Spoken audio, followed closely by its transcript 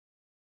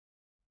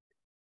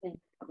Oh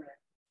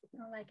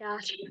my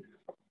gosh.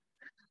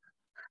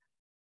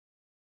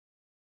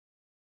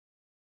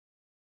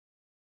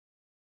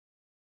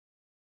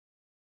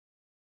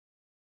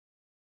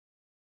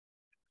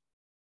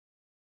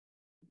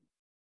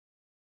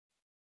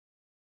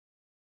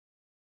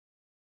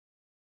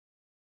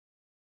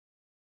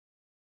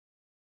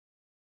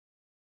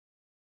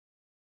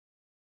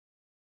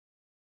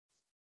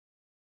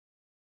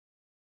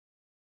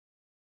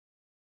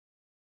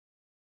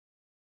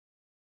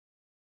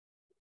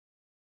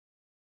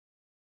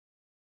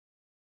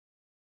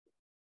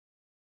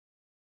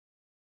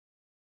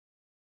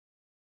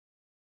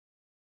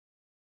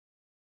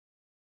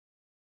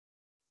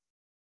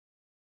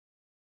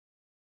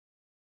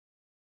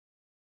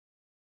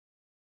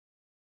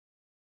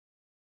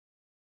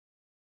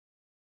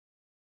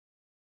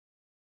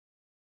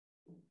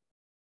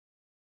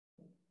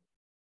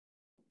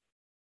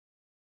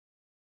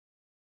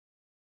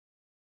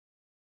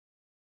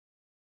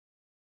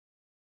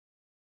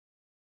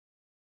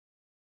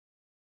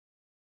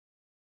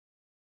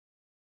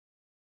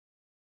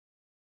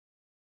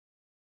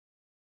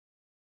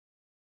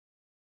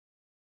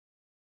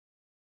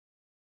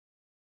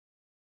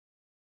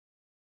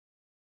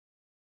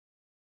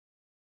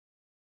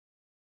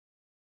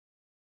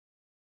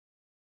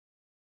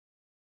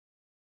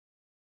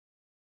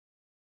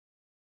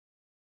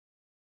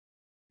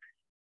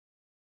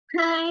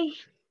 Hi.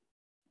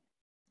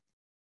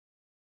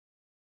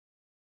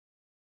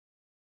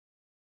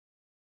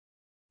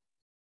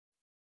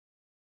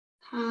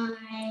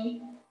 Hi.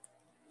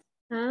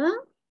 Huh?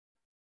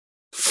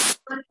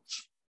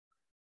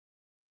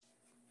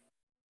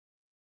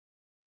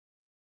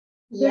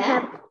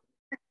 Yeah.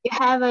 You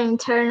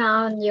haven't turned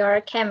on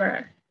your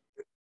camera.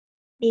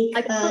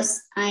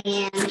 Because I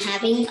am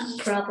having a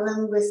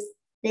problem with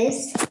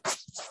this.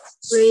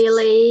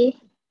 Really?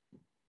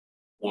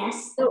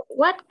 Yes. So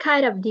what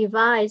kind of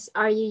device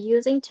are you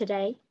using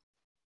today?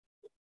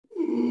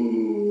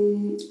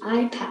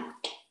 iPad.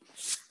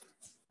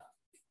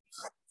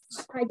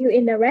 Are you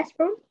in the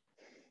restroom?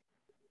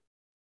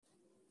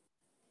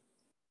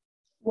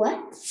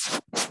 What?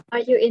 Are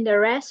you in the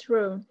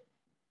restroom?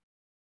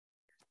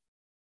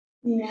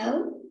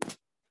 No.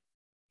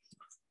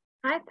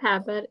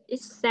 iPad, but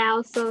it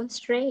sounds so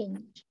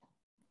strange.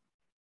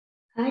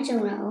 I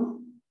don't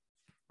know.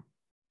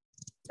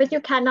 But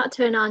you cannot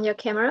turn on your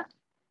camera?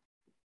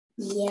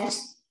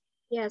 Yes.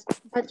 Yes,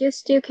 but you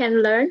still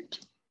can learn?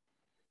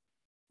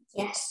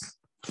 Yes.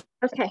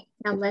 Okay,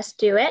 now let's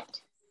do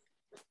it.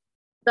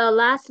 The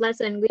last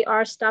lesson, we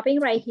are stopping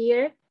right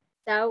here.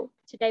 So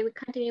today we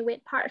continue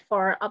with part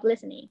 4 of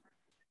listening.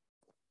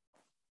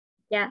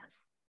 Yeah.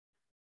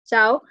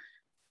 So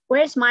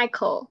where's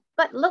Michael?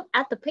 But look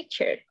at the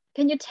picture.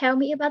 Can you tell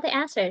me about the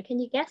answer? Can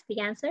you guess the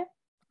answer?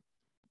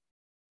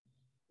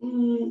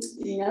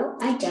 No,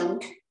 I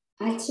don't.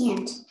 I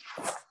can't.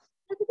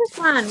 Look at this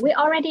one. We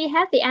already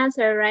have the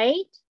answer,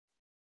 right?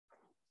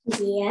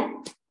 Yeah.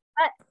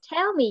 But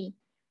tell me,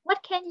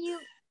 what can you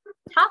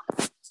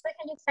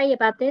say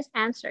about this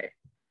answer?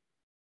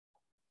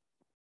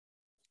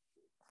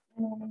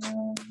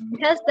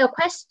 Because the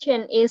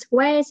question is,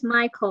 where is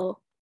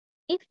Michael?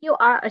 If you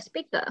are a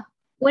speaker,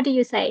 what do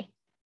you say?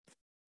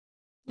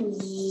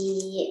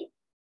 Yeah.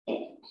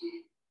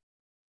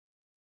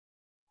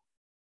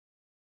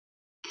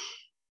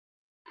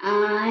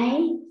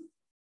 I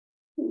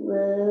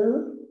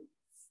will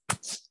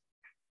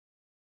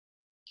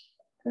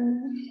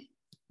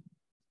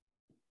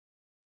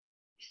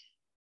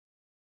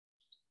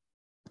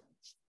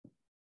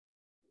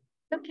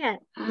Look at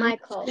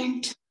Michael.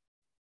 Can't.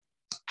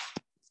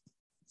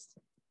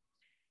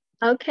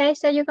 Okay,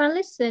 so you're gonna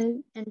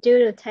listen and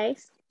do the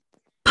text.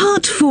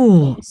 Part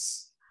 4.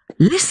 Yes.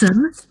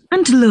 Listen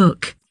and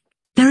look.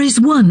 There is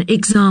one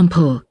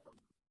example.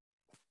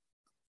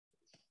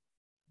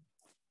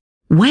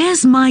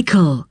 Where's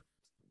Michael?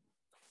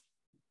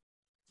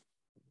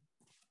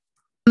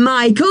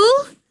 Michael?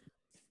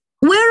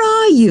 Where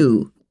are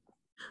you?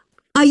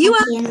 Are you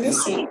I can't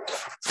listen.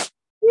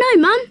 No,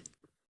 Mum.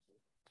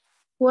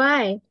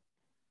 Why?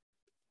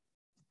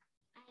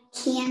 I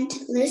can't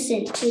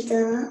listen to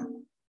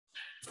the.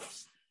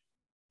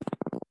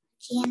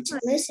 Can't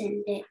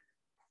listen to it.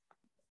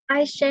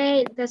 I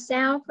shared the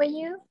sound for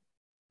you.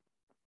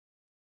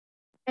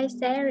 I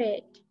share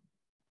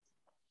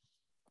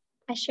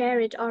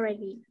it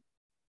already.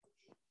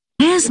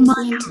 Where's I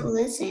Michael? can't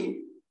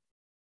listen.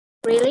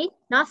 Really?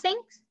 Nothing?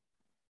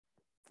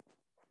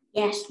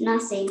 Yes,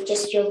 nothing.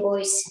 Just your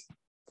voice.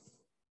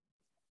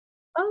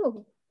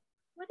 Oh,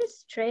 what is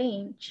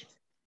strange?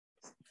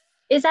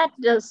 Is that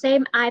the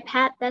same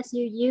iPad that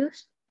you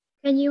use?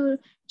 Can you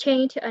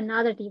change to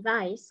another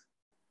device?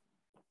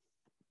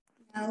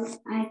 No,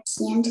 I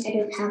can't. I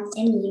don't have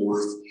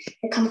anyone.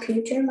 The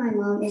computer my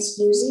mom is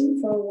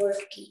using for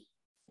working.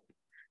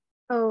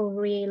 Oh,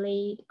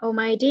 really? Oh,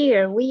 my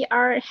dear, we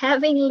are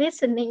having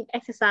listening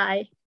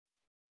exercise.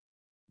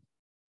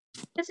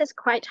 This is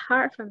quite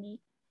hard for me.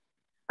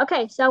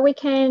 Okay, so we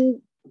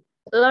can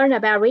learn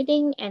about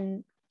reading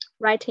and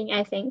writing,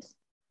 I think.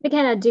 We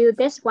can do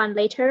this one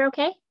later,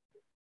 okay?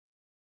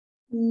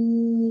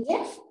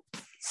 Yeah.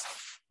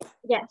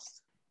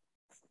 Yes.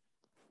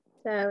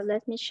 So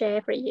let me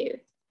share for you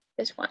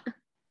this one.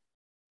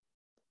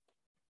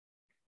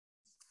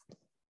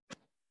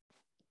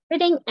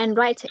 Reading and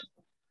writing.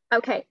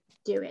 Okay,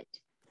 do it.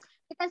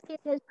 You can see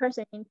this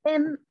person in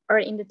film or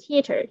in the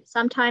theater.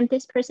 Sometimes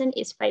this person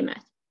is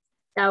famous.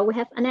 So we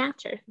have an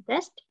actor for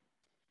this.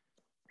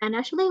 And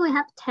actually we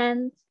have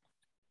 10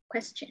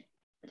 questions.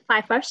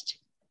 5 first.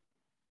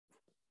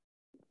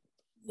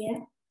 Yeah.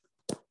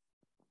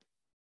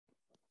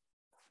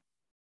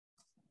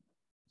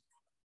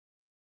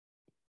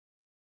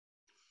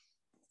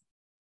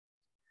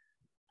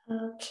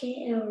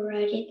 Okay, I'll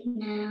write it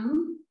now.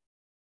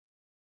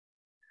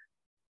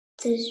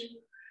 This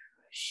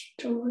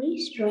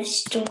stories, write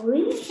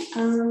story.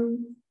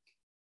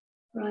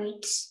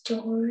 Write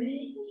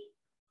story.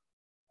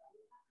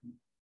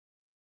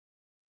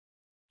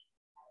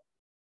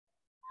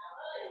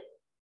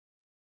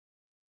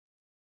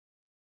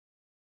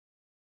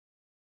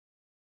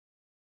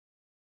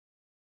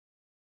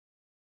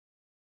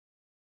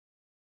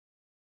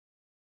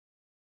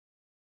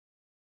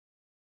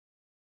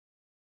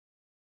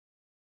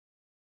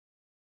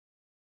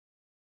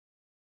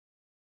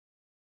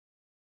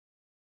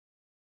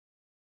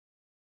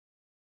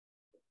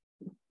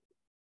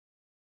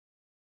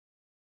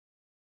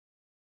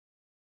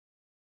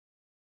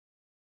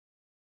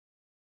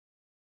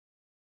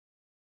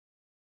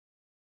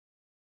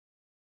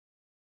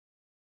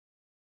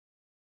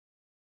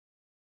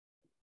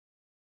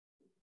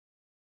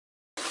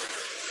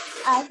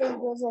 I think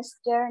this is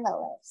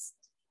journalist.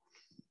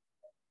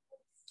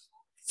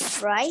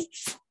 Right?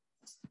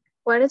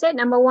 What is it?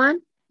 Number 1,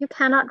 you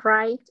cannot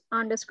write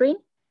on the screen.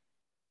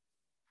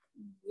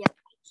 Yep,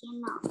 I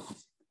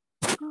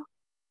cannot.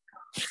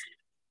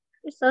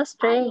 It's so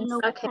strange.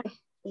 Okay.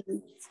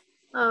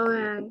 All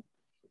right.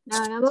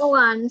 Now number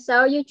 1.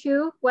 So you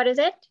choose. What is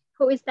it?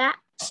 Who is that?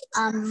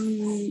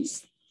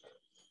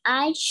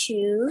 I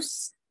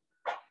choose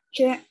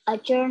a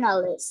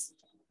journalist.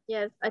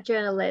 Yes, a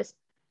journalist.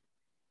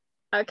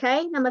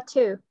 Okay. Number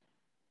 2.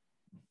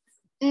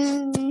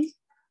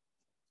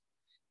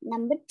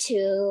 Number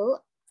 2,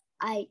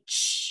 I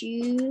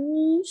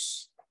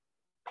choose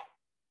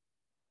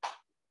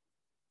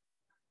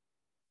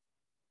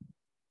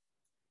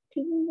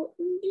people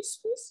working this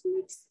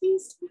makes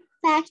things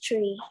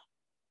factory.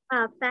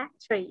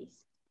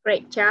 Factories.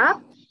 Great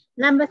job.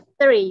 Number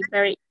 3,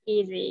 very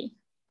easy.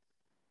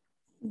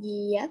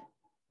 Yep.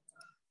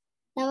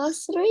 Number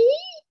 3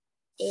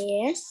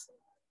 is,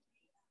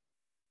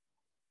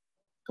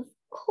 of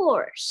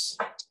course,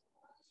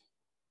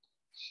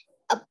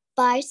 a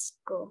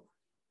bicycle.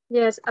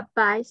 Yes, a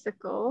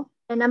bicycle.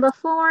 And number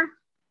 4.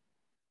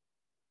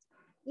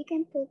 You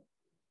can put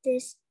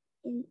this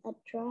in a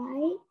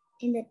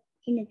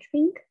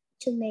drink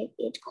to make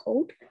it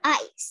cold.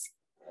 Ice.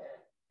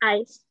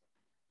 Ice.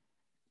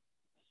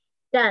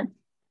 Done.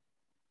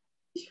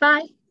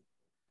 5.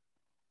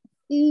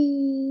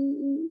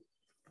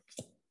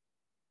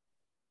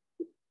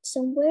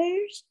 Somewhere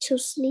to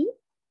sleep.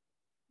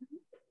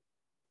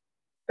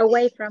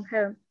 Away from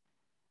home.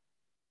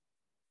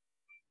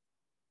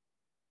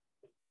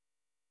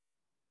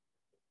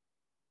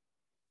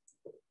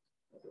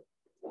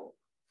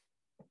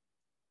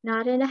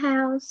 Not in the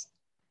house.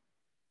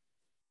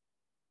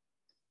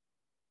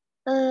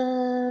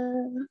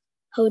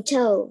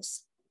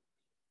 Hotels.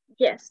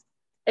 Yes,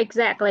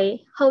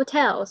 exactly.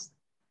 Hotels.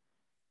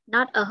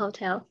 Not a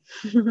hotel.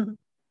 6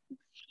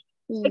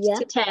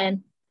 to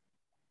 10.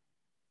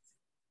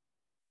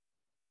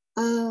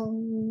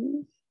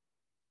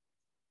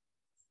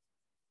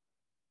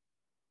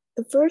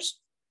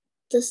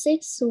 The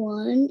 6th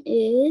one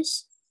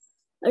is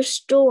a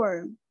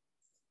storm.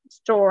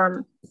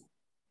 Storm.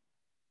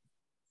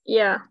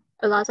 Yeah,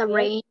 a lot of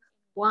rain,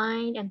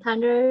 wind, and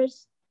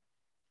thunders,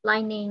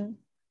 lightning.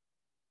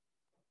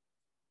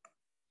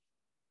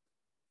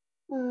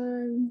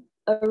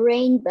 A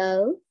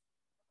rainbow.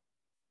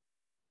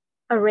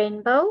 A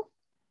rainbow.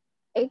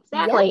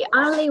 Exactly. Yep.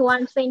 Only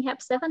one thing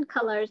has 7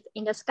 colors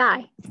in the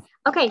sky.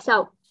 Okay,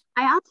 so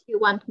I ask you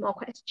one more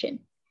question.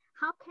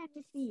 How can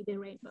we see the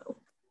rainbow?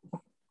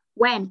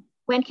 When?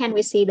 When can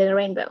we see the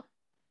rainbow?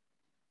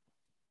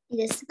 In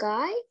the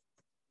sky?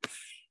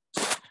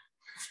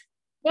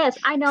 Yes,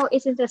 I know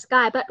it's in the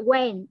sky, but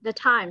when? The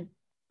time?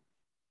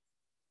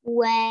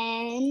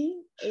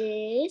 When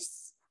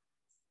is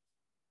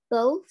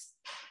both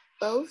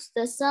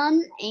the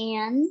sun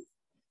and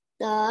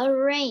the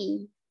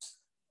rain.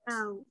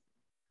 Oh,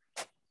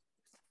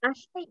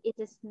 actually, it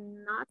is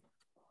not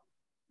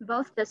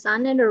both the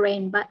sun and the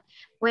rain, but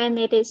when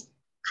it is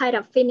kind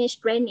of finished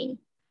raining,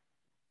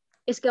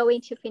 it's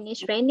going to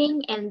finish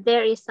raining and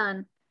there is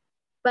sun,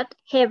 but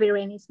heavy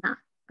rain is not,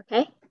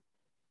 okay?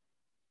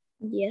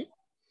 Yeah.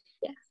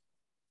 Yeah.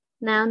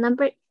 Now,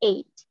 number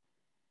 8.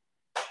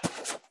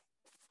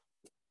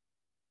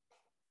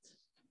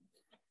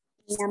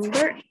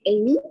 Number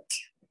 8.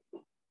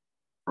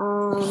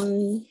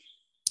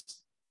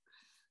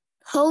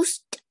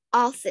 Post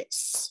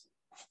office.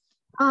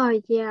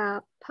 Oh, yeah,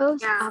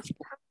 post office,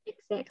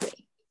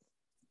 exactly.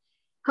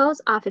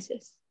 Post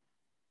offices.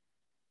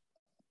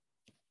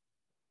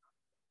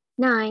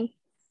 9.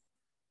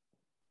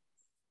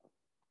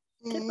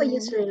 People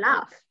usually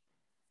laugh.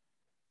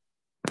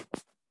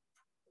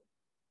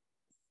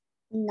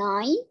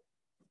 9.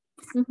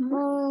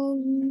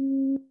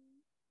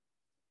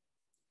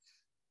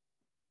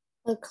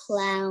 A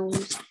clown.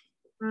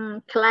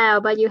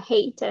 Clown, but you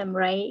hate them,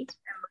 right?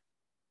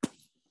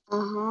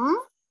 10.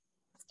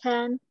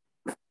 10.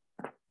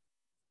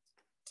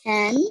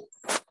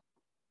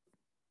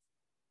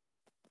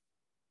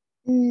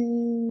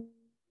 A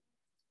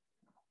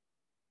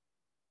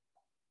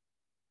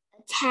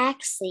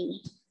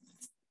taxi.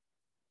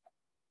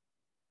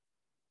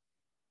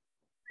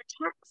 A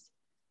taxi.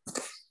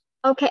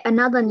 Okay,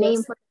 another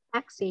name for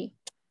taxi.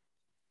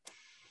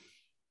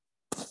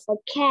 A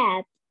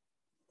cab.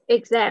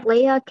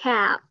 Exactly, a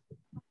cab.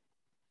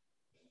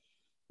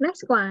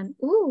 Next one.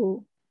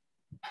 Ooh.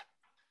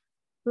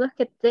 Look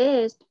at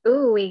this.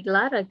 Ooh, we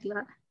got a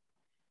glove.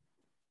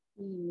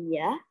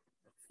 Yeah.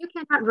 You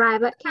cannot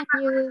write, but can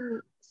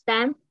you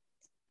stamp?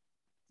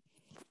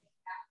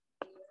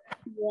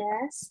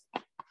 Yes.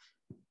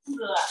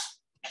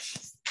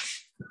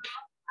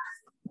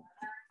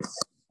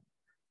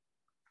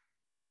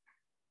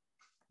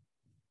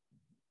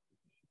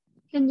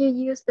 Can you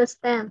use the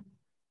stamp?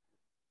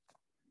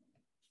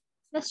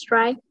 Let's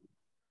try.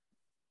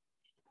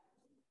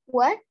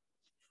 What?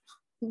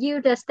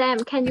 Use the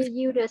stamp. Can you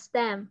use the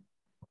stamp?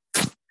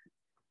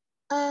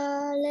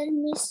 Let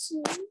me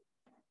see.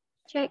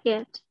 Check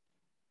it.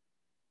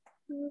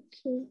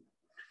 Okay.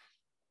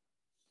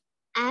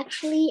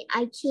 Actually,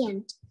 I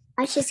can't.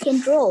 I just can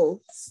draw.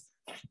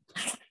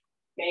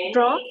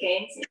 Draw?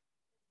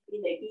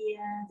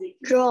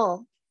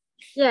 Draw.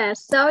 Yeah,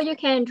 so you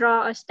can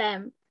draw a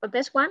stamp for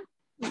this one.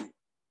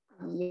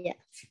 Yeah.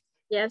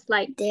 Yes,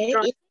 like There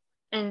draw is...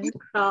 and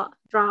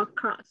draw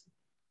cross.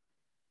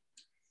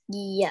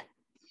 Yeah.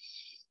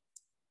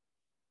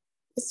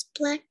 It's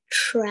black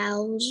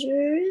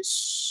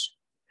trousers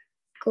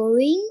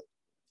going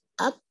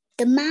up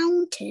the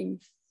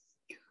mountain.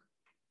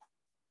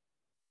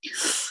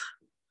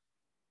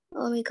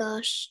 Oh my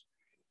gosh.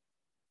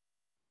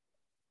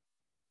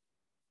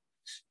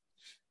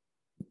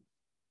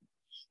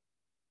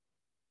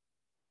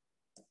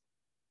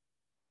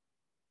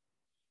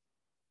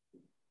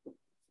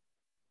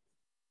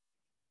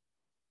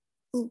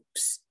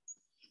 Oops.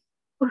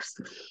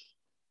 Oops.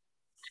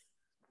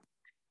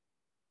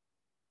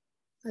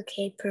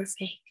 Okay,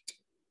 perfect.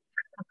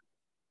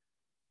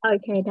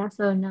 Okay, that's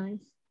so nice.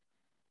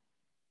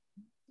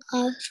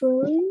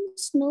 Throwing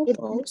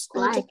snowballs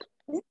at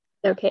the...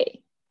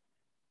 Okay.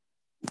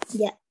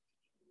 Yeah.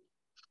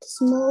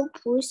 Small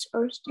boys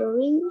are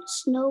throwing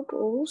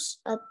snowballs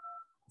at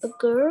a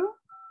girl.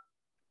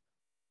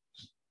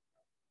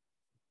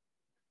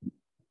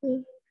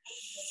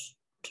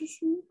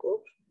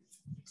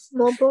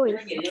 Small boys.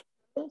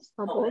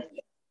 Small boys.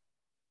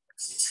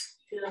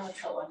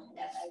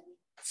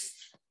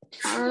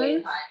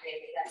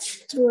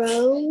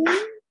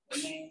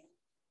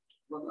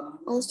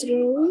 Are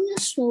throwing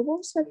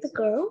snowballs at the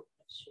girl?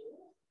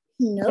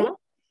 No.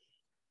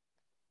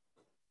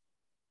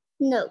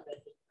 No.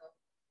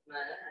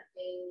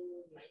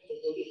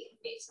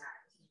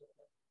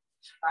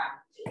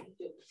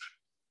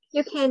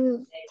 You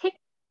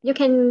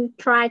can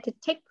try to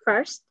tick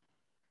first,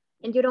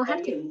 and you don't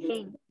have to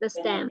change the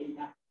stamp.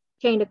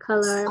 Change the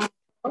color.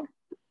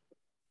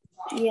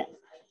 Yeah.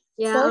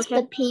 Yeah. First,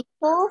 okay. The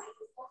people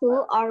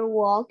who are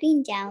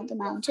walking down the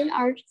mountain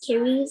are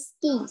carrying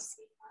skis.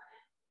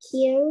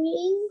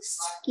 Carrying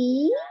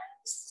skis.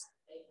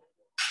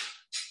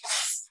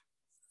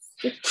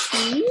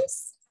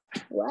 Skis.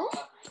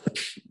 What?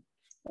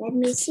 Let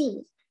me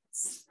see.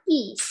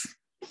 Skis.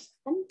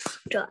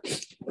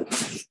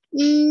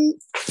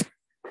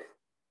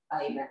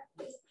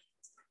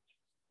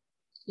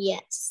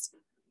 Yes.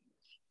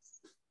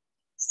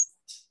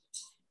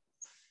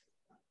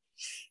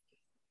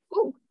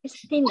 Oh,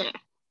 it's thinner.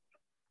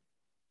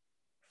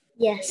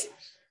 Yes,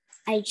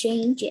 I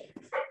changed it.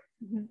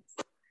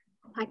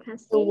 I can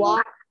see. The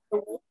waiter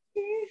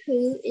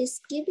who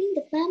is giving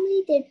the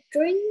family their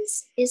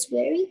drinks is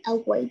wearing a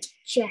white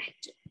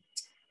jacket.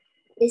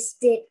 Is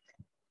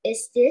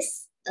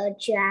this a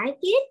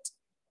jacket?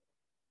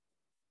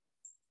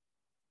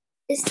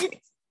 Is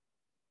it?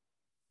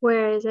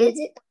 Where is it? Is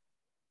it?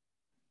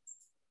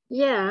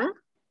 Yeah.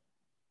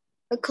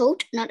 A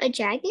coat, not a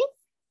jacket?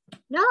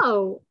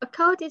 No, a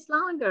coat is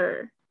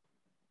longer.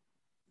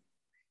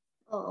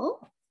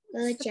 Oh,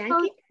 a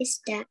jacket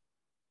is that?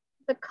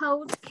 The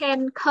coat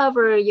can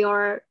cover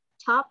your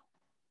top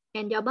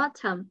and your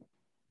bottom.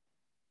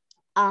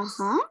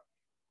 Uh-huh.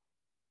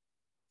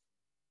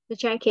 The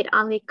jacket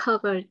only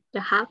covers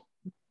the half,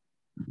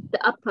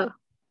 the upper.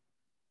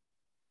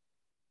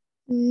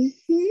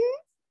 Mm-hmm.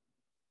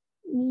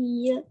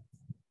 Yeah.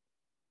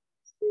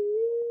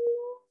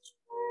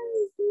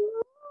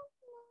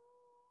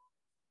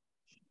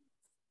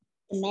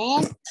 The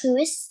man who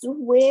is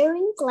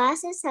wearing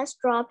glasses has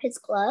dropped his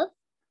glove.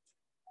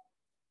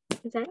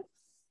 Is that?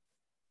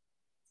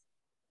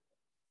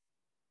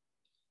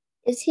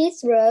 Is he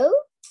throw?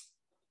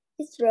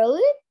 He throw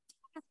it?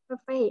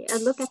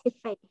 Look at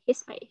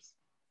his face.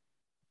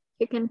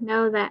 You can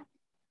know that.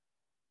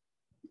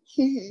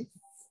 Yeah.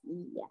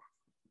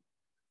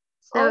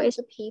 So all it's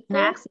the people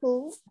next.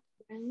 who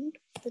around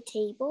the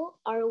table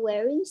are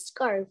wearing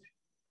scarves.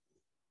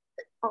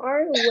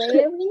 Are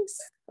wearing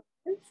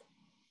scarves.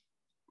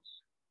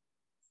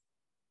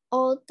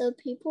 All the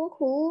people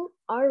who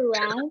are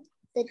around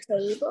the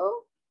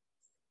table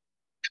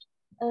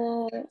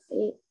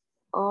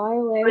are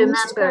wearing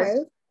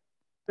scarves.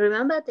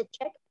 Remember to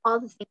check all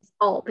the things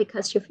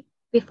because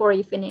before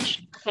you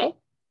finish, okay?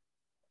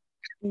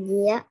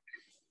 Yeah.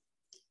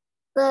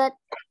 But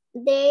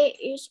there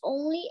is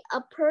only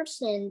a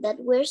person that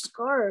wears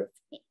scarf.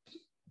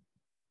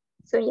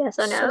 So yes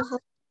or no?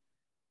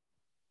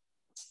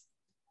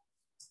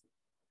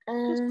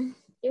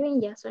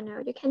 Doing yes or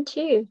no, you can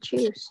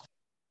choose.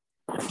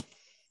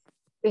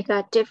 We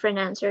got different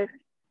answers.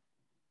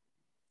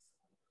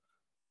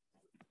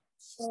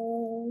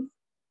 So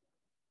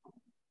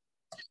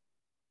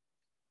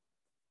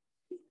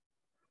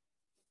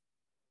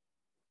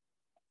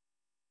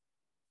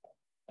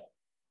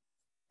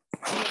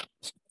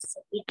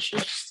we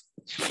choose.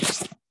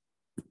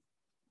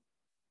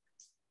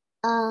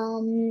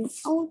 All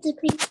the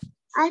people.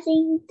 I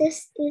think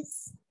this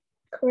is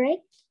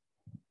correct.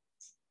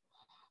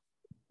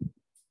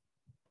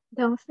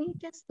 Don't think,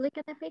 just look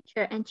at the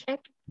picture and check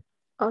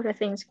all the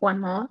things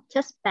one more.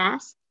 Just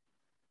fast.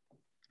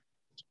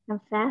 And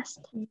fast.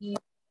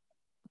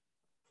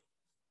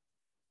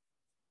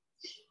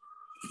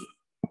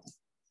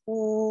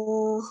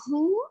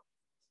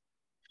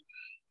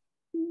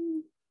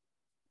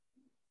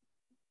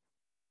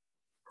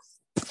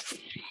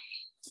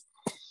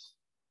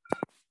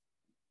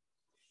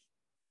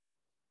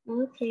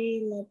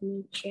 Okay, let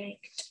me check.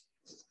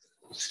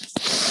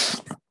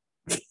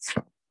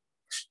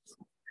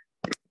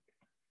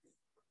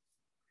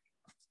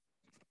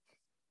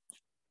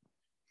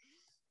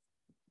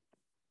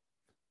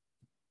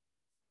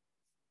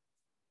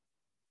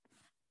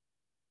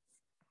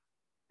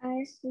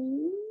 I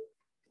think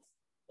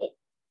it.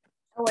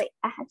 Oh wait,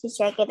 I have to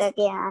check it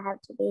again. I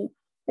have to be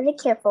really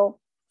careful.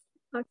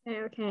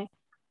 Okay.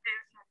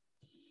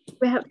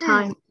 We have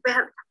time.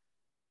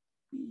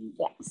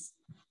 Yes.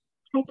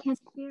 I can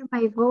hear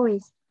my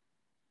voice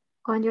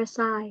on your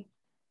side.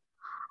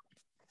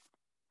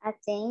 I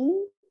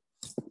think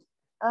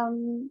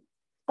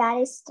that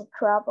is the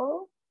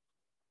trouble.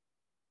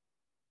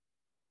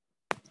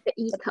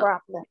 The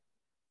problem.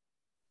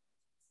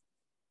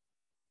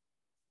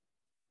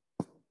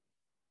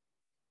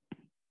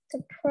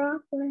 The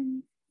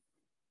problem.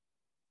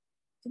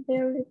 The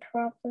very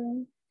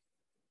problem.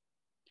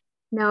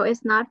 No,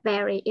 it's not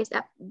very. It's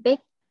a big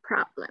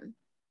problem.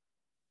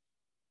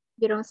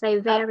 You don't say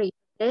very.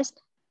 This.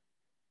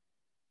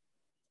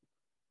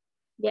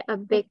 Yeah, a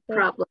big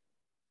problem.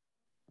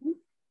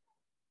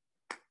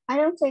 I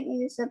don't think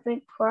it is a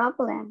big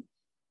problem.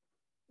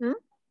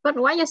 But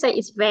why you say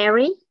it's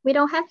very? We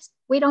don't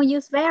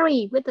use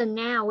very with the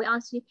noun. We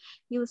also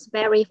use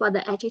very for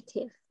the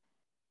adjective.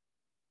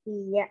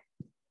 Yeah.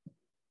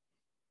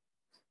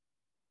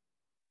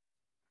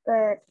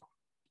 But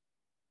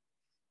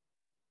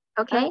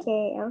okay.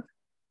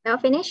 Now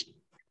finished?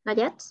 Not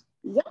yet?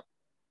 Yep.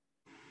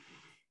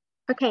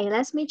 Okay,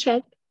 let me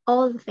check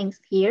all the things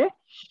here.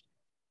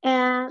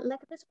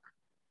 Look at this one.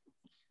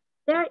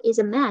 There is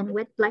a man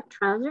with black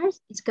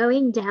trousers. He's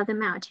going down the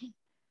mountain.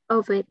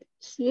 Over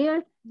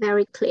here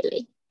very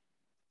clearly.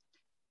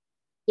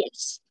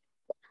 Yes.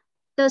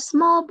 The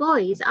small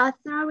boys are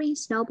throwing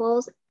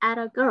snowballs at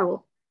a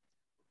girl.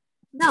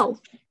 No.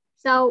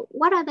 So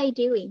what are they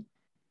doing?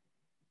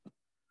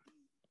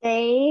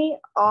 They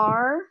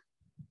are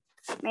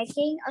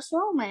making a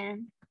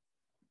snowman.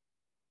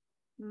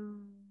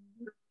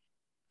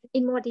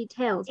 In more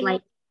details,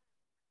 like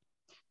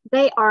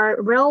they are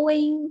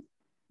rolling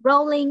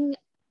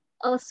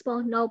a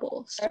small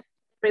snowball,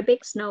 very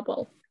big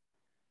snowball.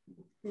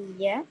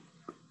 Yeah.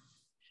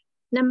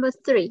 Number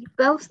 3,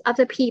 both of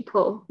the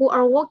people who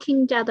are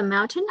walking down the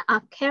mountain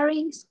are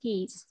carrying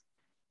skis.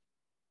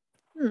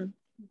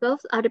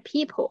 Both of the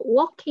people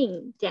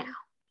walking down.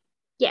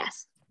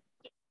 Yes.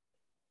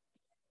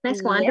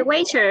 Next one, the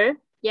waiter.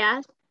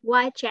 Yes,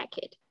 white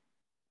jacket.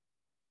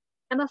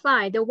 Number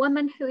 5, the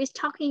woman who is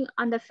talking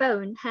on the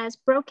phone has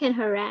broken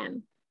her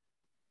arm.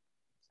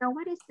 So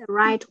what is the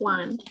right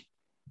one?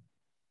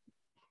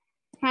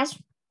 Has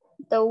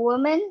the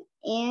woman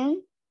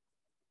in...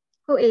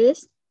 Who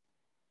is?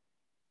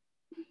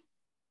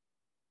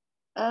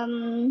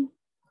 The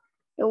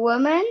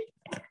woman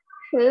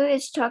who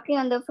is talking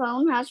on the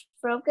phone has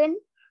broken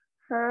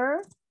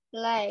her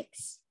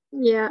legs.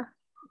 Yeah,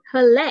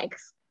 her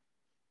legs.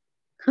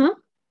 Huh?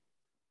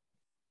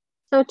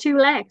 So 2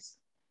 legs.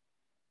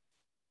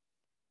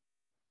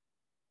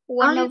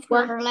 One of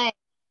her legs.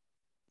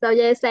 So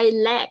you say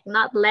leg,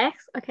 not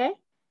legs, okay?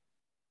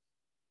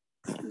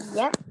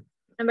 Yep.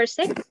 Number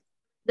 6,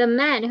 the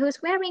man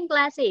who's wearing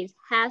glasses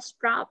has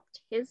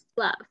dropped his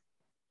glove.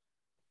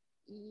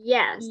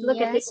 Yes,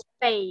 look at his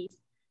face.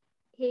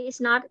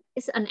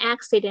 it's an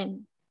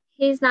accident.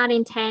 He's not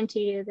intend to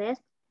do this.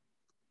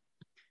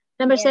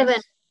 Number 7,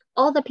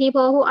 all the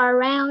people who are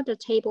around the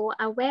table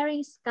are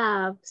wearing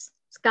scarves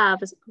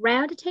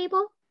around the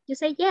table. You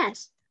say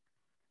yes.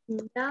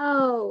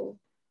 No.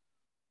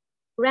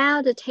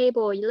 Round the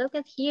table, you look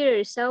at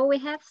here. So we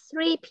have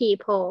 3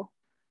 people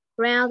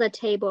round the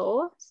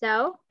table.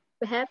 So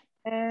we have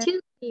 2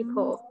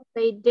 people.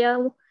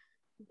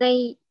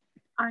 They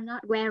are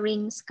not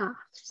wearing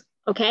scarves.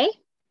 Okay?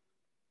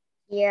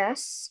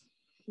 Yes.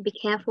 Be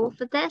careful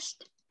for this.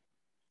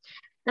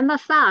 Number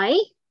 5,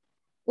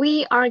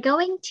 we are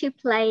going to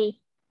play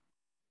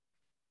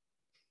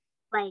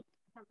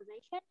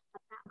conversation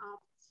about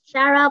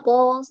Sarah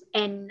Bowles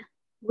and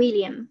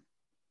William.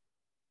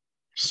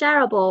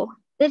 Sarah Bowles,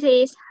 this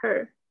is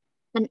her,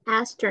 an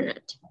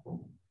astronaut,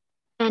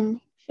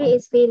 and she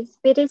is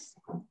visiting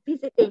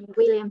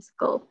William's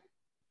school.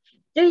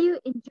 Do you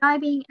enjoy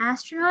being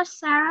astronaut,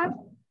 Sarah?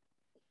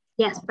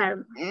 Yes,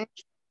 very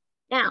much.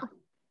 Now.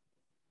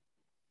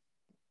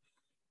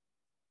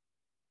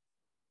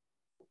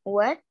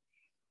 What?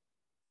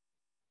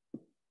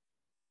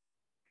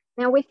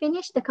 Now we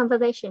finish the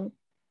conversation.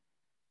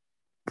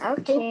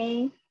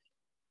 Okay.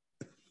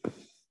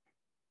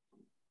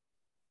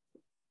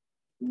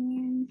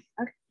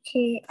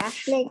 Okay,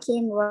 actually I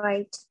can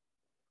write.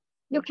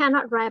 You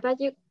cannot write, but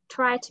you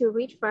try to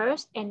read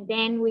first, and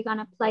then we're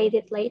gonna play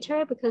it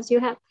later because you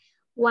have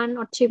 1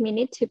 or 2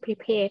 minutes to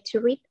prepare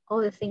to read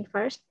all the things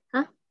first,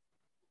 huh?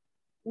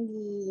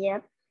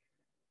 Yep.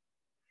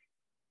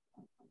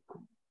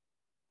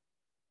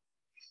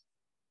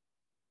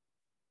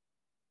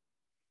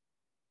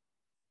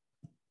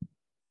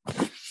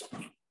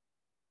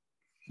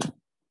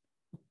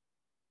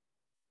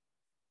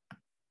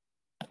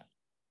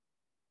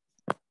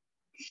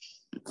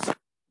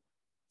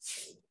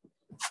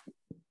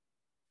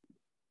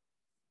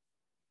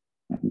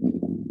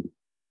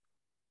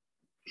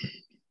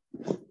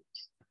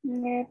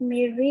 Let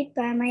me read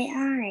by my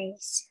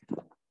eyes.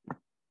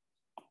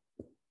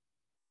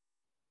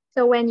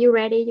 So when you're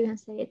ready, you can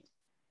say it.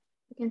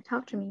 You can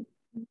talk to me.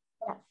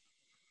 Yeah.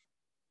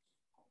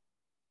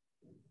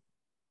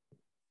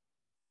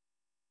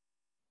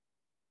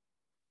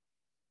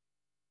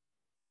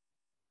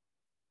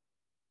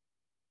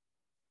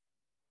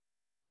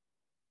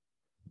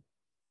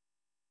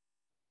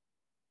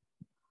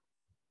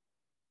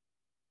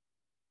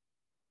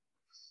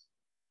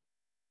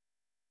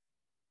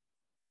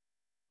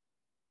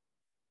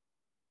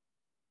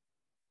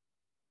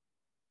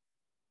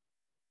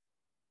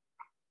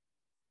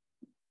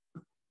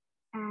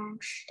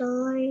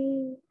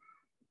 Actually,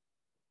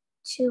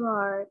 too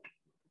hard.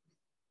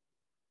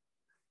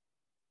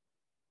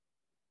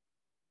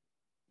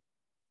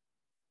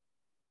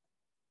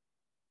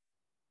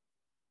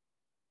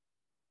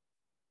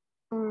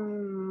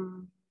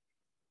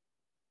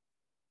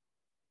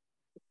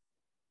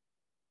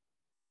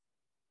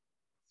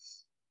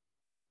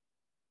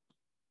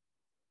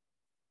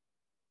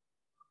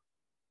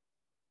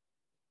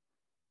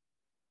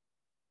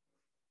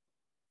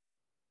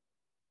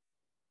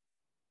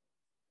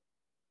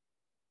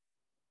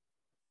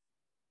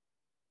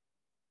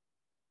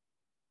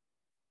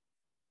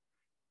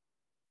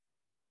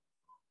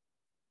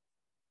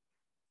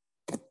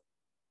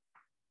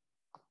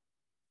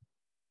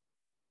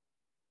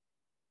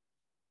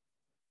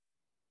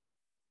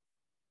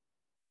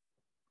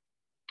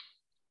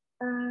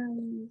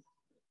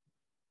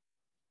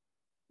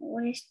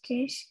 What is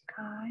this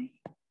guy?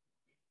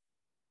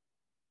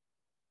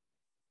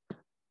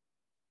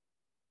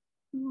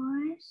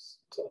 What is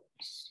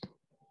this?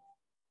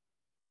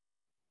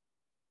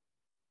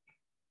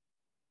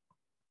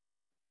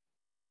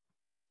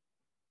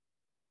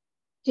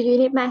 Do you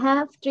need my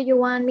help? Do you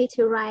want me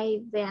to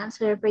write the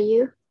answer for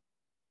you?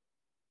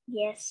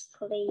 Yes,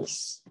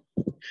 please.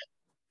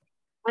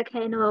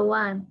 Okay, number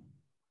 1.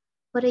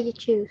 What do you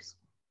choose?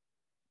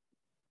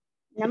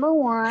 Number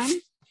 1,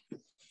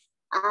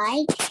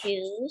 I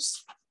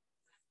choose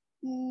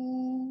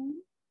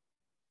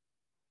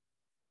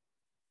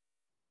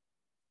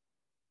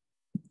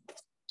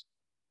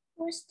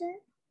what's that?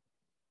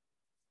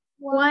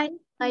 Why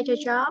like your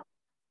job?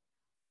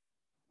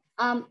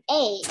 A.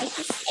 I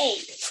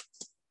choose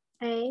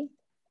A. A.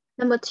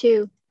 Number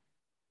 2.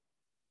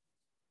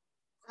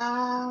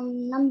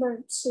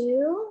 Number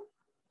 2,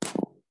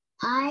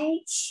 I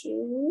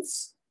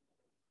choose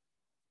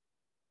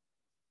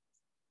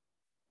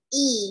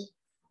E.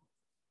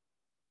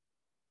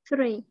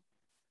 3.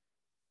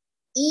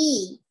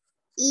 E.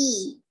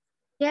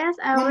 Yes,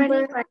 I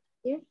already write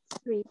here.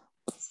 3.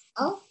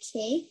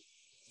 Okay.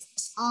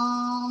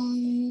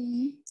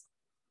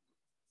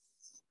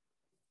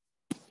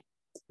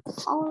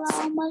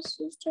 Allow my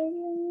sister.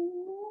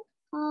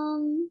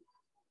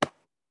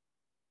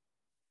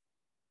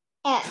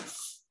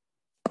 F.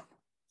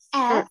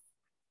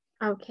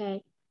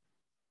 Okay.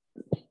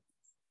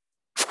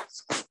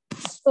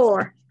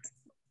 4.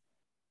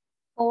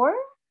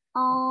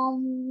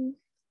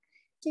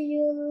 Do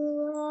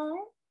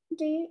you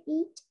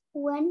eat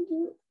when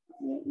you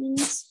need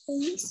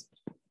space?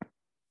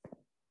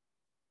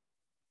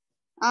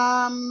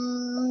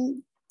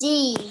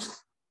 D.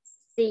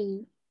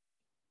 D.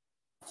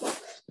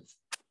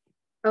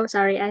 Oh,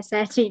 sorry, I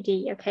said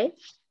D. Okay.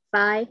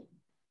 5.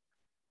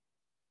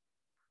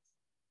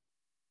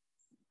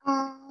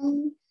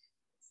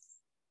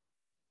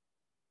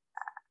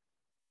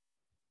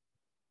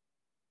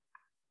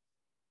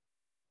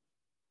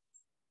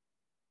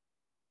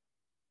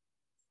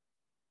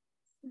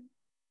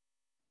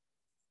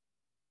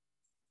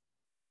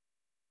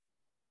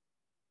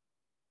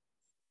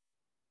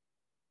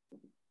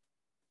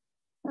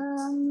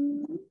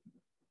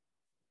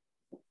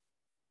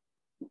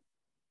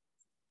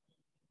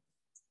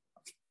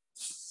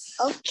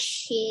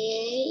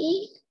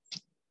 Okay.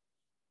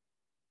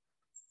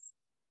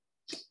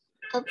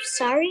 Oh,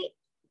 sorry,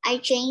 I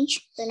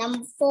changed the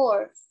number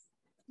 4.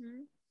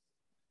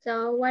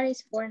 So what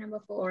is for number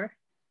 4?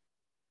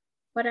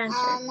 What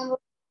answer? Number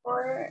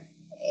 4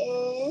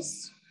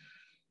 is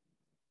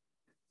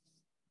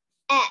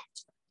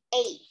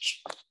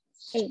H.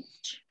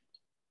 H.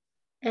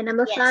 And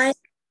number Yes. 5?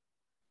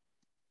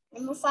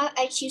 Number 5,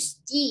 I choose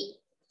D.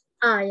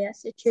 Ah,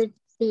 yes, you choose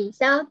D.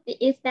 So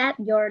is that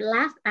your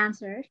last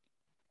answer?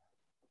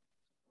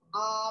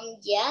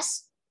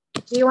 Yes.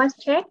 Do you want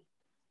to check?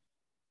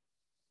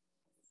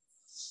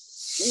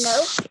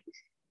 No.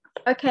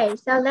 Okay,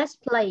 so let's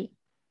play.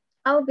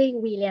 I'll be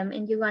William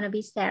and you're gonna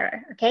be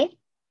Sarah, okay?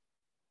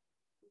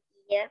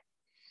 Yeah.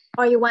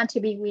 Or you want to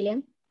be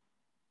William?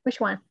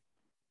 Which one?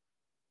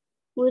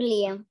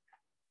 William.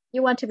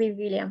 You want to be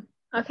William.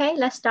 Okay,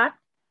 let's start.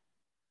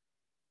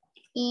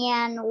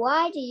 And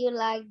why do you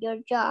like your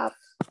job?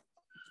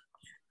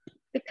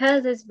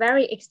 Because it's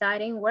very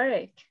exciting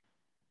work.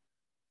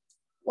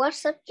 What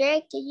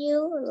subject do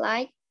you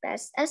like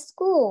best at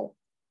school?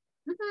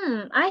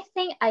 I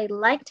think I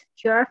liked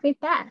geography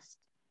best.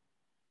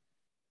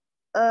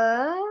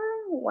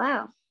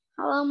 Wow.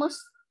 How long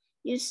must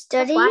you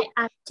study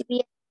to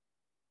be?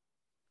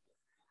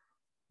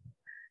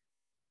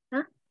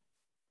 Huh?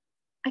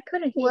 I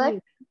couldn't hear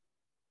you.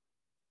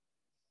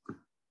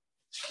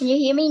 Can you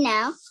hear me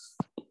now?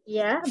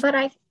 Yeah,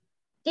 but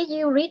did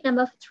you read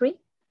number 3?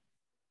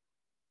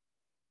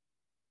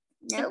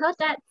 No. I thought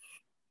that.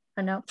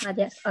 Oh no, not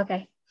yet.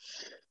 Okay.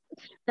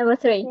 Number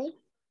 3. Okay.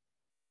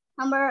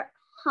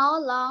 How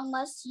long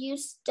must you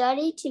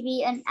study to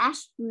be an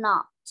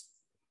astronaut?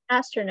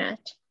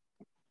 Astronaut.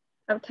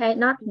 Okay,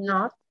 not.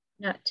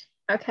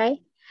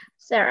 Okay.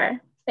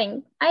 Sarah,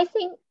 I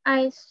think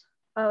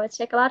it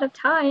take a lot of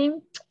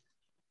time.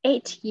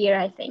 8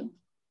 years, I think.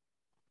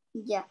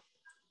 Yeah.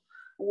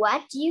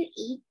 What do you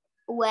eat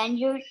when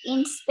you're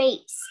in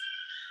space?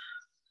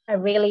 I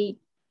really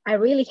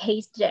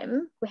hate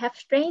them. We have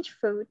strange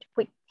food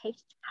which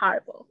tastes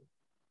horrible.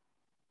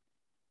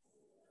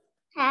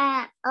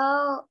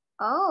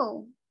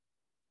 Oh.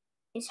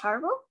 It's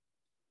horrible?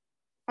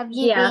 Have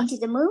you been to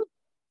the moon?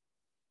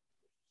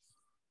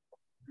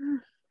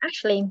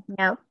 Actually,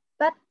 no.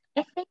 But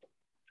I think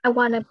I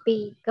want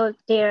to go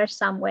there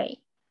some way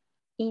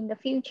in the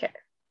future.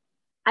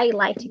 I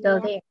like to go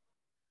there.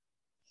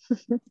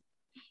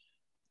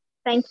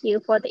 Thank you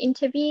for the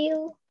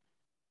interview.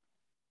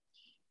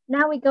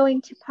 Now we're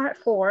going to part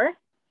 4.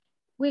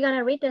 We're going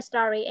to read the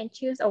story and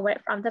choose a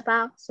word from the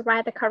box.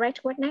 Write the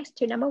correct word next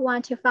to number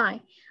 1 to 5.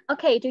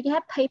 Okay, do you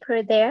have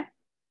paper there?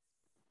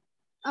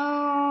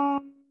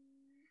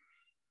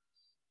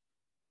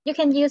 You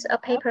can use a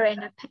paper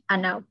and a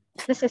pen. No,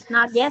 this is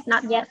not yet.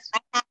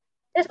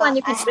 This one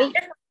you can read.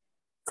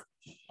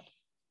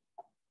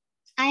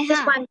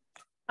 This one,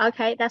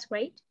 okay, that's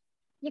great.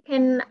 You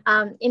can,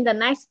 in the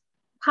next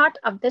part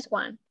of this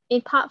one,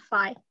 in part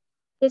 5,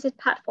 this is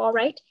part 4,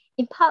 right?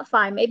 In part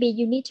 5, maybe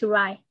you need to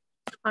write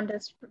on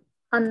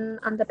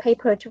the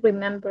paper to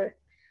remember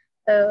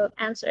the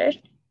answers.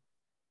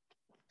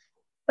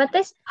 But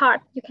this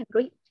part you can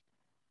read.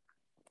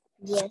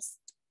 Yes.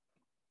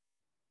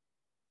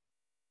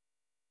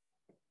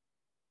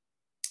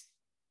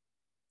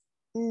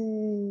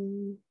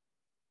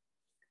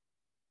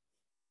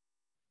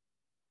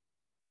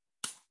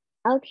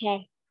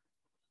 Okay.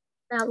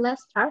 Now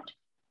let's start.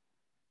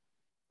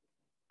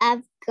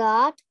 I've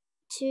got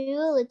 2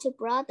 little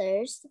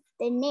brothers.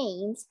 Their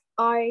names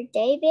are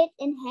David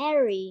and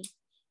Harry.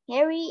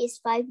 Harry is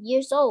 5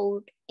 years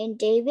old and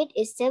David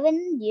is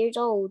 7 years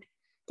old.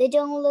 They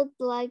don't look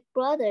like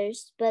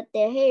brothers, but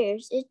their hair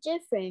is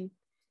different.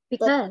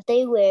 Because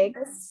their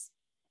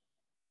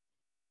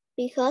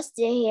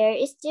hair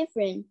is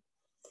different.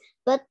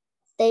 But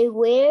they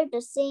wear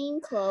the same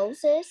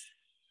clothes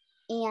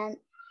and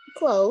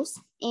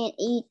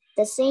eat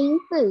the same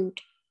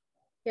food.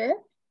 Good.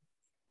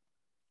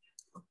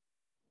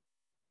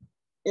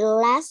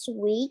 Last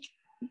week,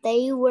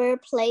 they were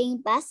playing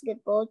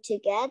basketball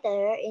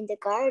together in the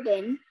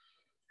garden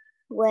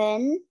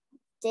when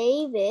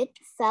David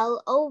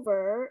fell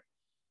over,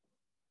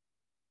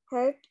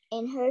 hurt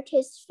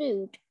his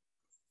foot.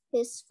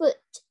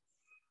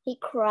 He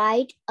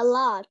cried a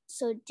lot,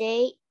 so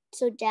Dad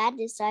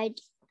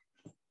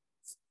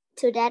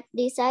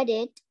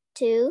decided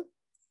to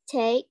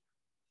take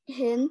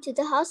him to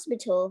the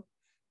hospital.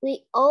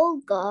 We all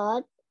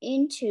got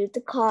into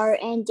the car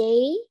and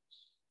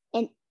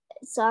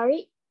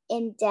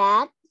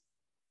Dad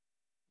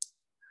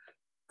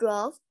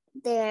drove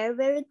there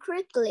very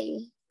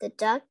quickly. The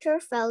doctor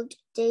felt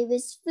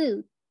David's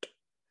foot.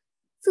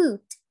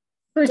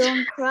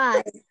 Don't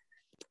cry.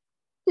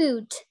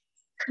 Foot.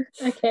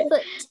 Okay.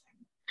 Foot.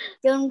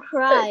 Don't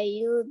cry,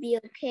 you'll be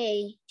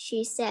okay,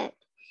 she said.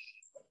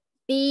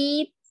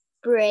 Be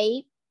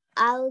brave.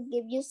 I'll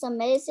give you some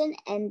medicine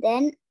and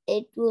then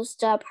it will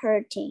stop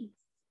hurting.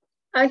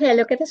 Okay,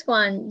 look at this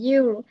one.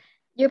 You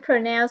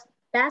pronounce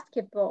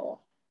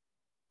basketball,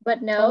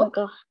 but no, Oh my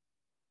God.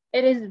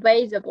 it is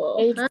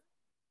baseball. Huh?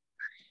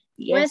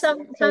 Yes,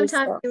 When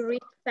sometimes you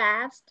read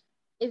fast,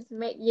 it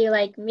make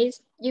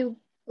you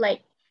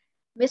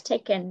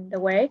mistaken the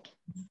word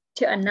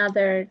to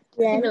another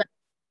similar.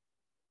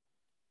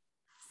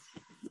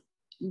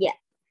 Yeah.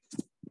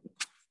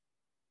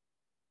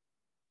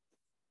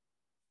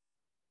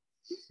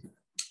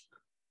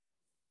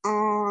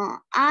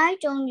 I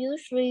don't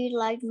usually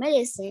like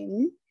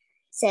medicine,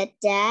 said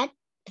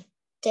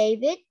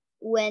David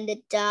when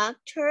the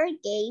doctor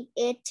gave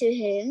it to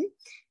him,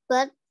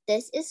 but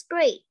this is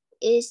great.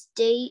 It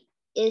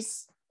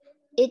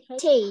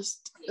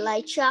tastes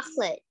like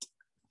chocolate.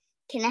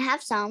 Can I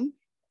have some?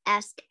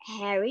 Asked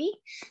Harry.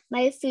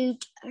 My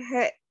foot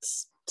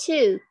hurts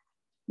too.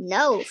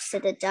 No,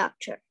 said the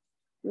doctor.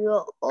 We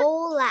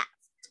all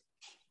laughed.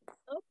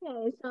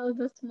 Okay, so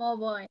the small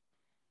boy.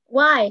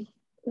 Why?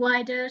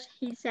 Why did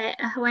he say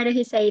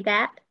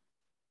that?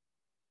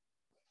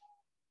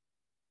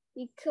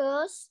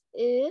 Because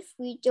if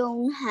we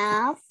don't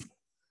have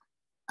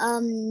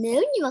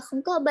nếu như mà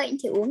không có bệnh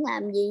thì uống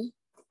làm gì?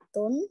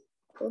 Tốn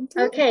thuốc.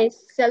 Okay,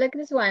 so look at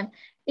this one.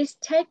 It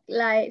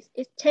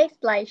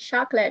tastes like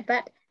chocolate,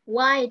 but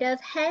why does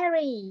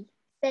Harry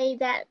say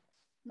that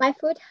my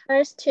foot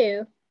hurts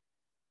too?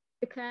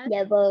 Because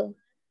Dạ vâng.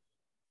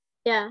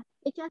 yeah,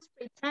 he just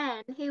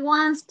pretend he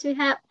wants to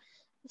have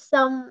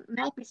some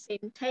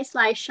medicine taste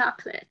like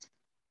chocolate.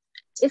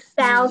 It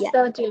sounds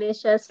so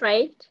delicious,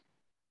 right?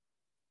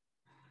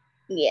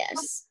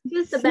 Yes.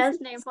 Here's the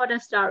best name for the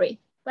story.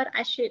 But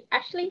I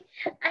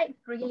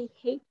really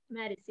hate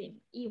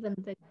medicine. Even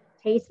the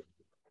taste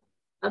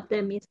of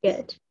them is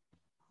good.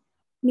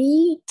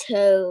 Me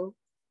too.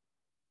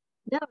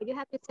 No, you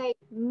have to say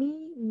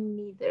me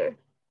neither.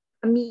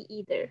 Me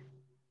either.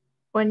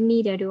 Or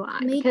neither do I.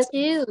 Me because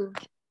too.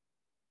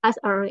 as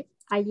already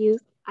I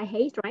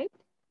hate, right?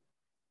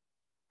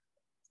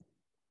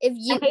 If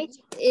you I hate.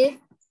 if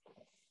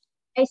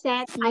I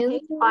said I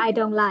hate or I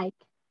don't like.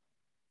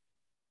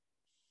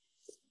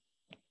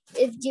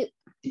 if you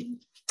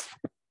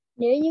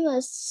nếu như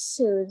mà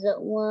sử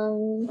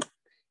dụng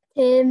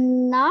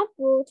thêm not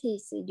vô thì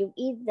sử dụng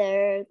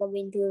either, còn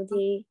bình thường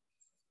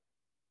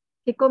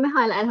thì cô mới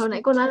hỏi lại hồi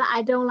nãy cô nói là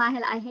I don't like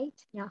hay là I hate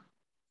nhỉ?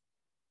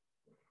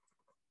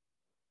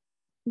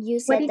 You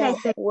said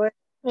the word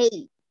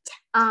hate.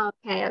 Oh,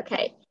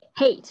 okay.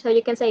 Hate. So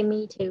you can say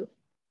me too.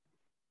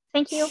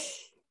 Thank you.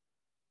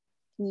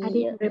 Yeah. I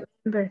didn't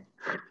remember.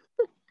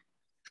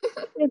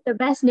 It's the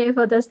best name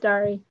for the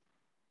story.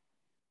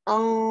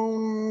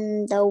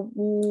 The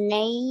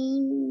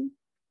name.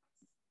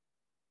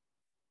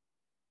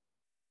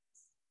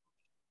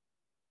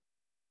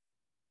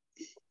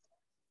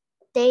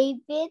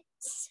 David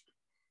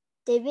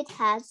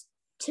has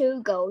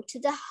to go to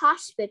the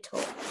hospital.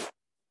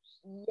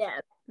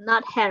 Yes,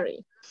 not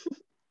Harry.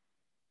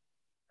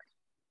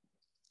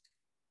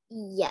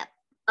 Yep.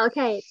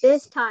 Okay,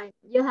 this time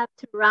you have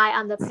to write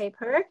on the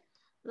paper.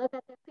 Look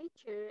at the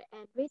picture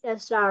and read the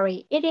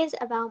story. It is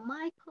about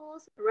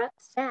Michael's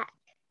rucksack.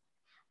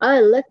 Oh,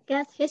 look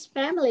at his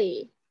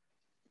family.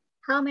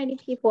 How many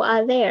people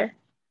are there?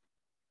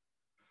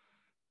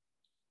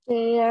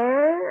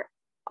 There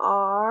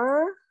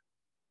are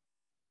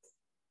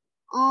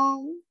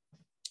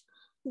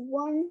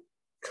 1,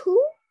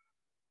 2,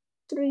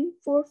 3,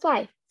 4,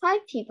 5.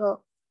 5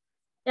 people.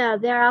 Yeah,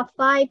 there are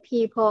 5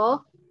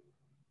 people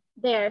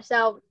there.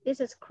 So this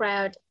is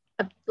crowd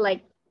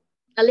like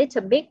a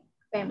little big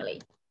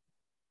family.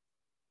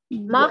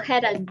 Mark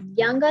had a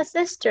younger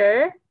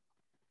sister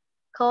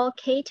called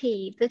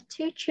Katie. The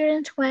 2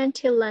 children went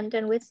to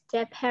London with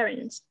their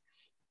parents.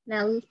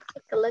 Now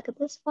take a look at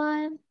this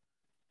one.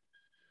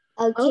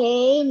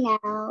 Okay,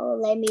 now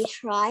let me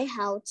try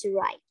how to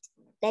write.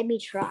 Let me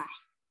try.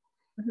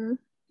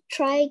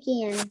 Try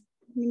again.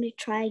 Let me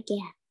try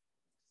again.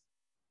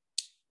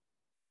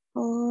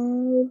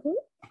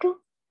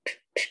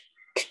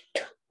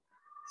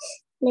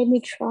 Let me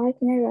try.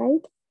 Can I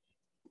write?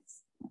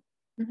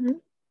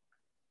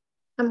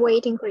 I'm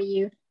waiting for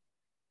you.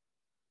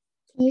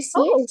 Can you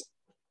see it?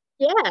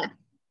 Yeah.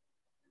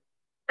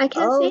 I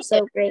can see so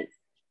it. Great.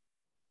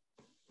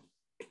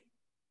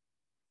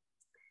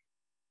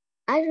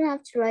 I don't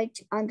have to write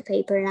on the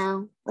paper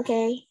now.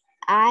 Okay.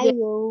 I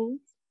will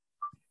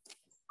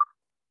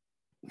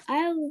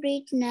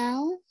read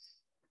now.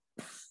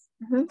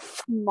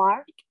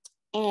 Mark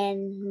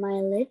and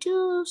my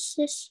little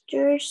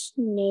sister's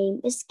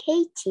name is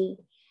Katie.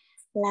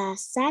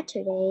 Last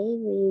Saturday,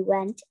 we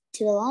went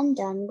to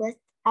London with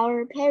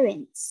our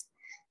parents.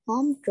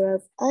 Mom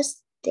drove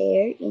us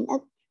there in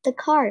the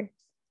car.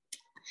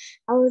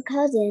 Our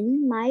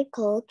cousin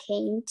Michael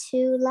came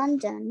to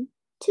London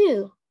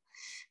too,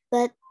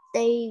 but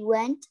he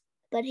went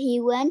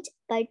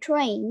by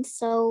train,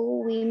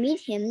 so we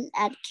meet him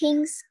at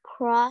King's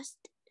Cross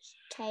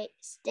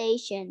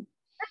station.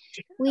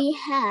 We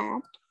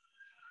had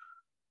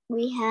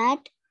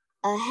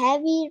a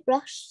heavy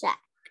rucksack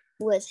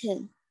with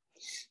him.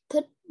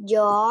 Put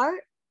your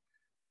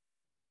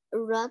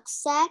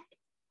rucksack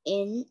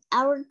in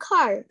our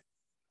car,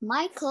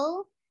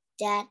 Michael,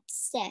 Dad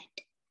said.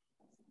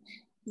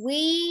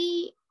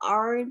 We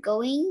are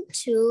going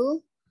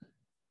to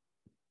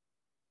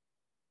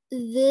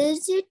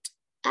visit.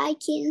 I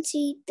can't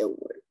see the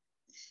word.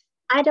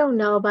 I don't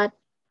know, but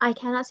I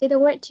cannot see the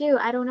word too.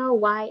 I don't know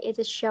why it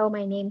is show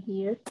my name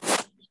here.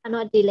 I'm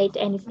not delete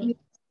anything.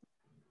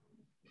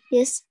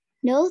 Yes,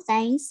 no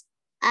thanks.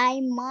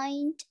 I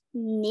might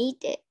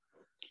need it.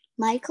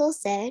 Michael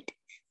said.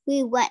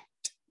 We went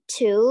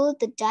to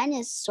the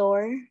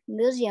dinosaur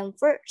museum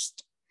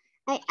first.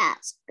 I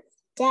asked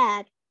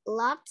Dad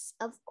lots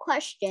of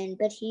questions,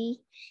 but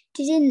he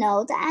didn't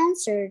know the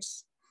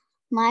answers.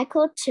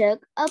 Michael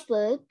took a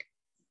book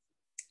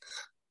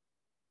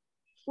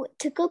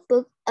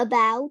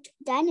about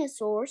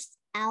dinosaurs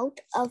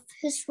out of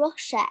his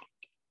rucksack.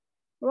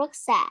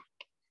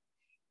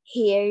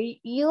 Here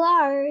you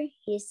are,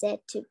 he said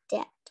to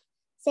Dad.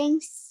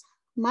 Thanks,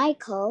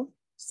 Michael,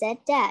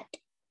 said Dad.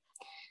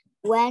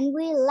 When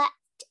we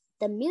left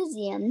the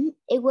museum,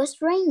 it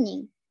was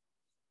raining.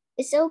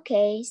 It's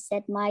okay,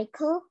 said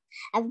Michael.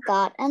 I've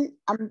got an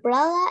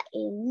umbrella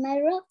in my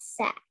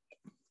rucksack.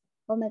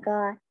 Oh my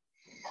God.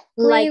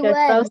 Like a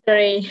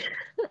grocery.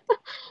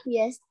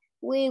 Yes,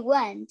 we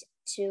went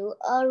to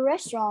a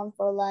restaurant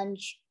for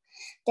lunch.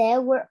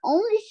 There were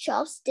only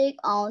chopsticks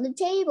on the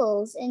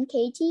tables and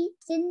Katie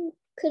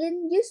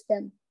couldn't use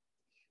them.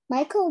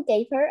 Michael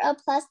gave her a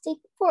plastic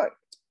fork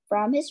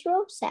from his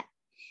rucksack.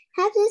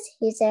 Have this,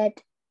 he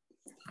said.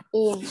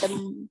 In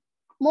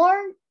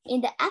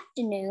the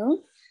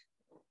afternoon,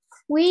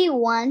 we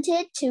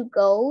wanted to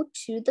go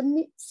to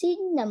the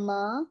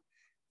cinema,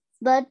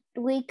 but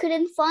we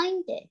couldn't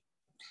find it.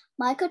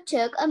 Michael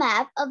took a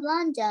map of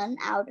London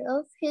out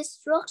of his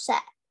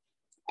rucksack,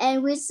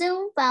 and we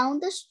soon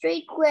found the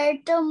street where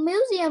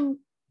the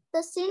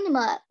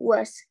cinema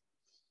was.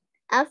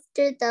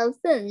 After the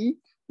film,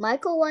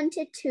 Michael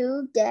wanted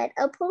to get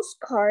a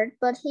postcard,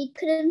 but he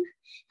couldn't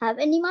have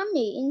any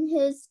money in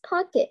his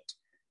pocket.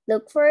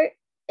 Look for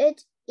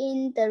it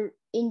in the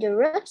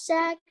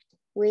rucksack,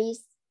 we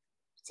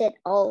said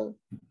all.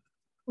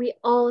 We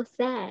all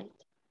said.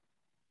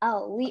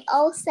 Oh, we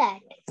all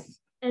said.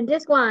 And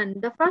this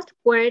one, the first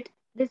word,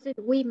 this is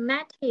we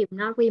met him,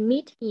 not we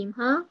meet him,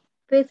 huh?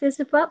 This is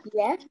a verb.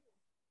 Yes.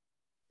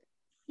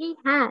 He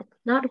had,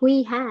 not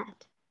we had.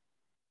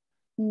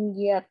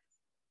 Yep.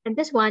 And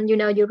this one, you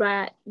know,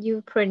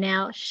 you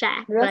pronounce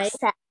shack, right?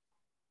 Rucksack.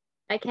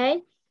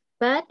 Okay,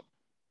 but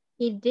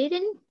he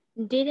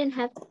didn't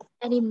have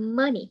any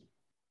money.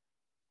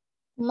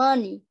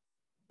 Money.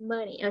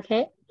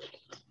 Okay.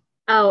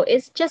 Oh,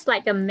 it's just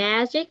like a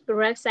magic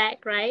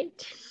rucksack, right?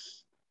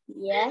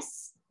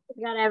 Yes.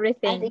 Got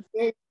everything. I think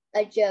it's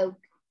a joke.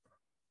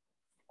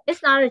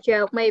 It's not a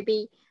joke,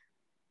 maybe,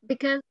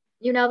 because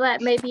you know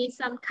that maybe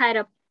some kind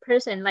of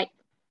person, like,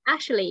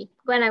 actually,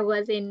 when I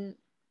was in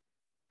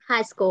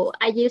high school,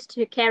 I used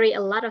to carry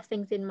a lot of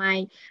things in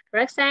my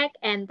rucksack,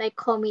 and they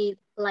call me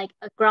like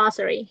a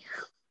grocery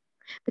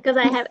because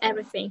I have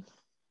everything.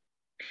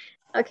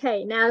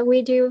 Okay, now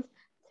we do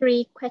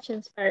 3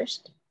 questions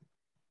first.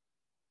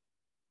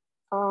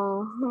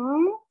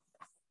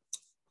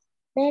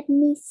 Let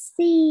me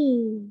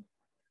see.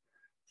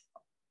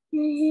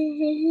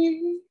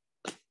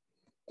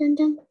 Dum,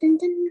 dum, dum,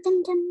 dum,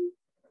 dum, dum.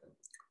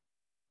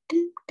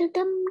 Dum, dum,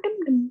 dum, dum,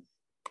 dum.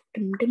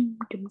 Dum, dum,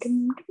 dum, dum,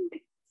 dum,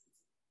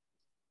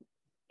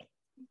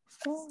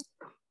 dum.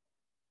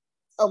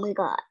 Oh my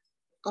God.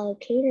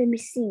 Okay, let me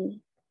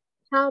see.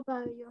 How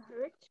about your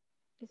hurt?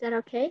 Is that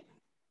okay?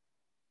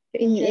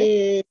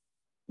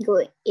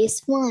 It's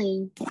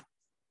fine.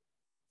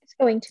 It's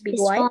going to be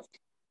It's white.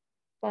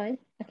 Fine.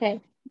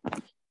 Okay.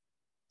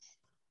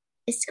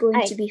 It's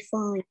going to be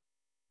fine.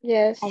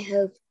 Yes. I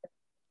hope.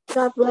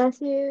 God bless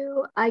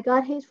you. I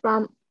got his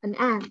from an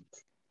aunt.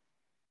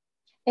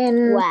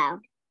 And wow.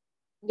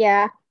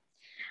 Yeah,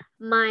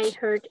 my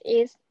hurt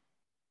is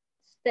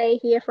stay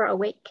here for a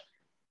week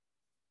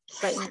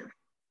right now.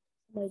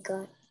 Oh my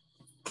God.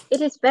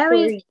 It is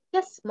very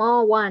just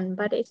small one,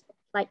 but it's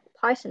like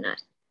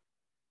poisonous.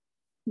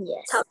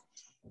 Yes. Tough.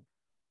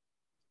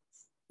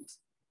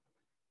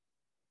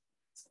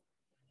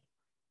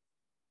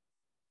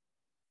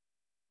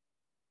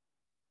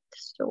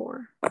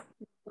 Store.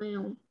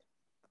 Wow.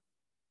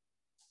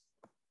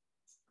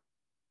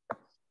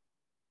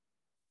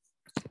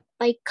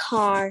 By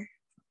car.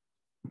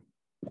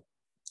 Oh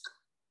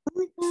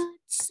my God,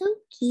 so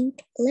cute.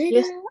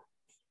 Little.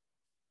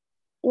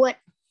 Yes.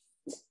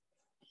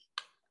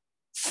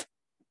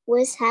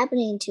 What's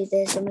happening to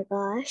this? Oh my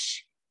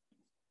gosh.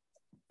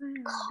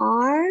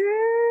 Car.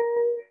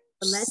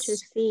 The letter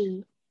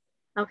C.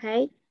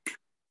 Okay.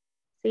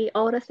 See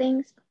all the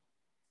things.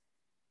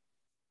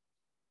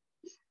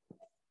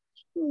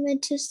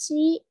 Letter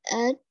C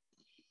at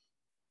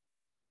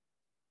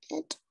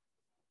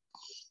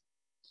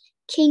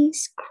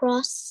King's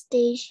Cross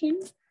Station.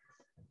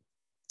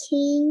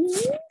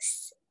 King's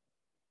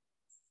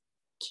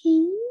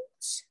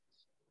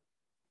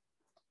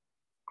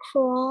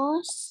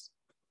Cross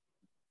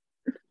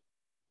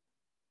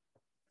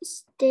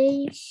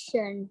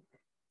Station.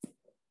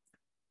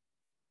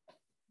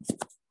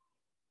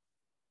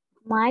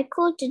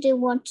 Michael didn't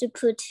want to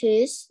put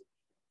his.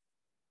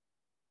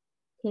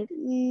 I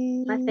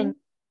think.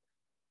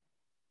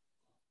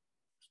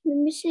 Let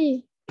me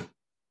see.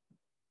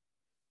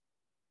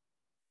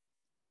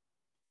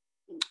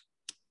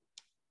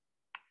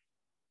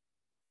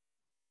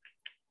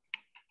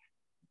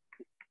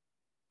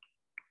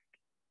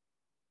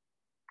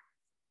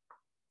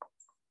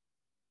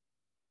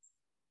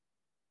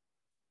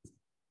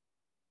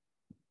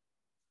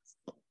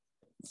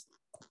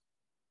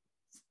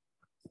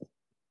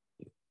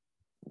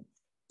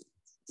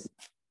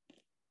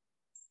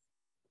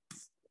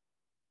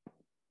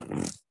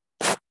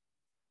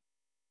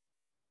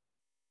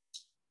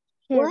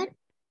 What?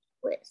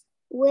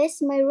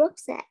 Where's my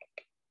rucksack?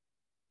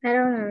 I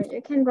don't know.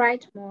 You can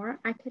write more.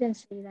 I couldn't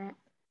see that.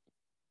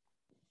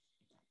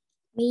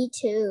 Me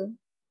too.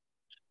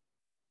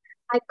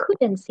 I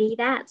couldn't see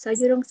that, so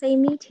you don't say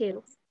me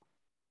too.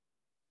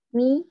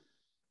 Me?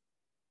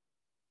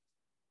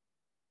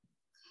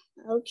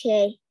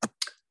 Okay.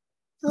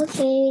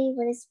 Okay,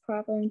 what is the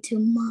problem to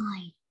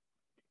mine?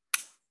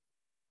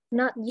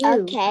 Not you.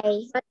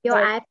 Okay. But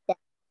your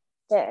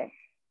There.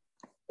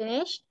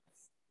 Finished?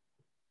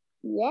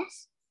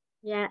 Yes.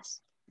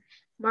 Yes.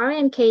 Mari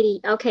and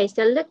Katie. Okay,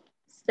 so look.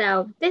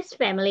 So this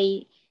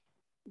family,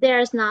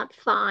 there's not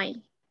 5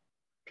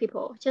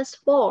 people, just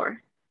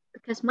 4,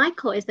 because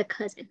Michael is the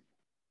cousin.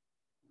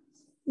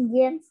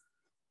 Yes.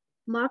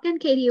 Mark and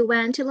Katie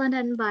went to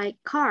London by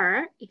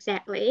car,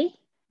 exactly.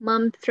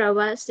 Mom threw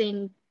us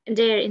in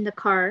there in the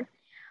car.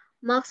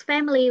 Mark's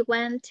family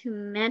went to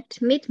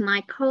meet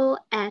Michael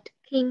at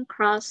King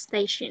Cross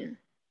Station.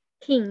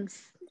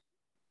 King's,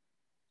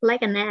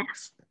 like an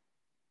S.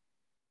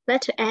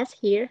 Letter S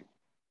here.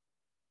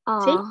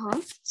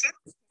 Uh-huh.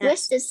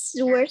 Where's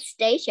the word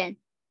station?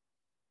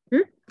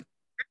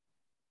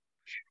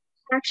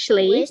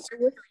 Actually,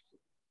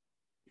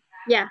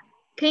 yeah,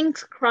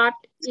 King's Cross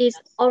is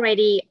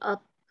already a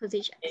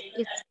position.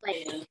 It's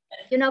like,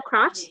 you know,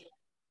 cross?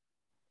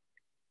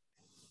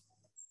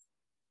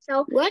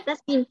 So what? that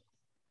means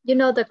you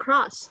know the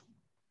cross.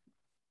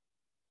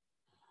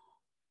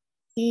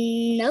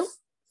 Nope.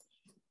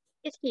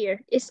 It's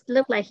here. It's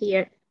look like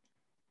here.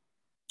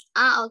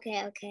 Ah,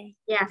 okay, okay.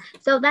 Yeah.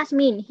 So that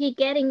means he's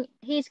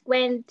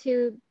going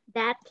to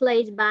that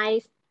place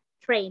by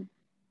train.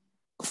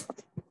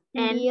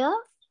 And yeah.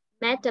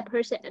 met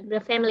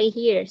the family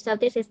here. So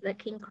this is the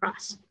King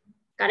Cross.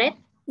 Got it?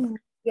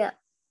 Yeah.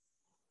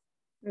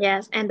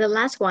 Yes. And the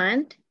last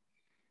one.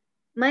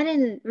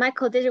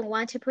 Michael didn't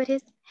want to put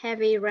his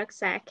heavy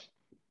rucksack.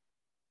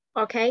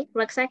 Okay,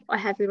 rucksack or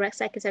heavy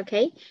rucksack is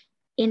okay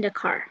in the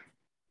car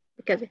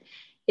because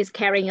it's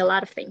carrying a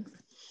lot of things.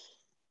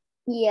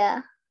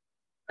 Yeah.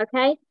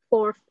 Okay,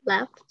 4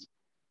 left.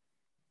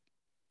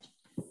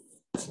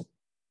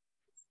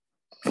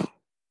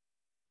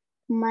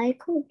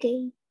 Michael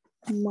gave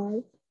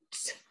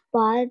Mark's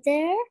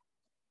father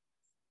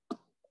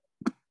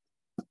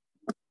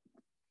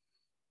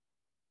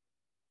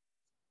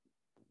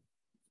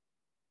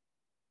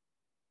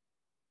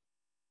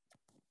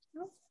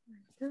Oh my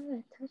God,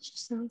 I touched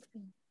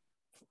something.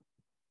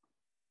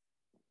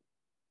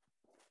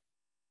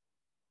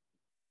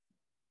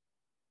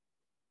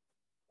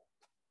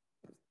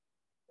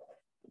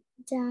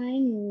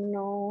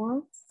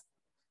 dinosaurs.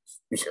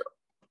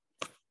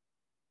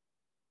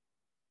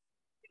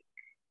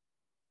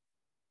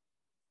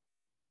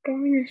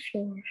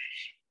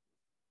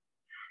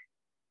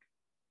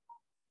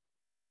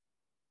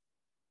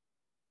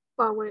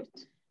 Forward.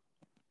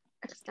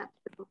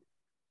 Acceptable.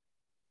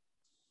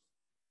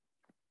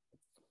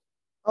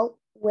 Oh,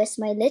 where's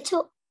my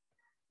little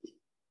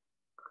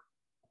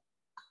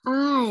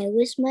I?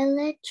 Where's my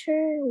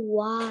letter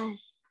Y?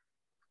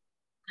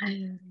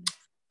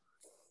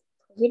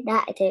 Viết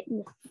đại thế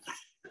nhỉ?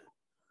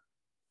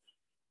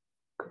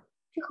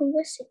 Chứ không có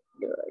sự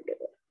được.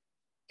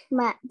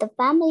 Mà the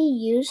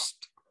family used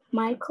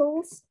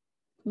Michael's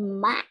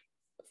map,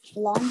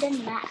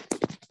 London map.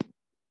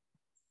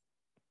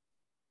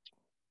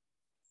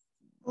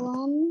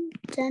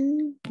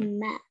 London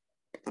map.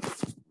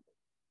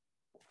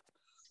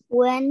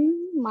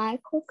 When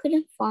Michael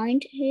couldn't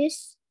find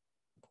his,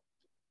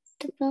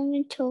 the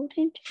family told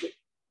him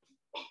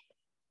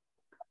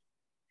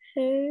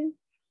to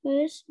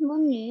his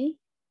money.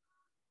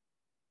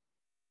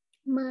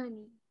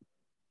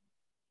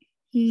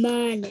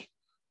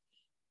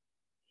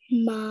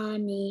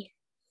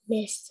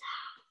 Lisa.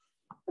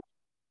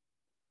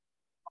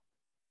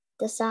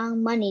 The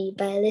song Money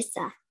by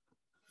Lisa.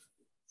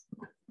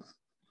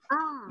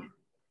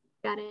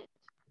 got it.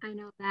 I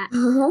know that.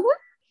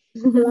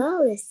 La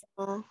Lisa.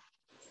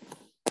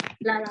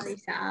 La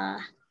Lisa.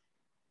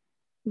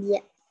 Yeah.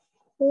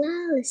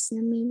 La Lisa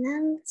me.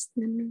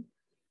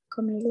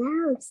 Call me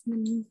La Lisa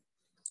me.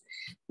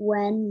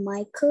 When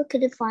Michael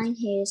couldn't find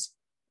his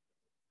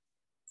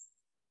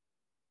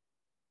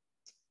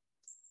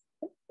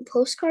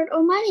postcard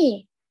or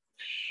money.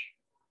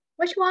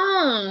 Which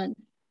one?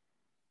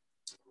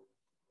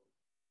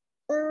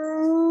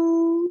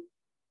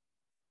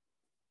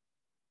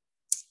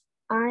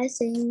 I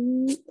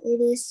think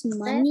it is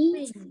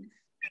money.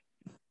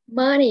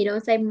 Money,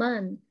 don't say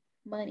mon.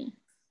 Money.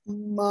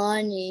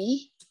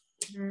 Money.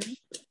 Mm-hmm.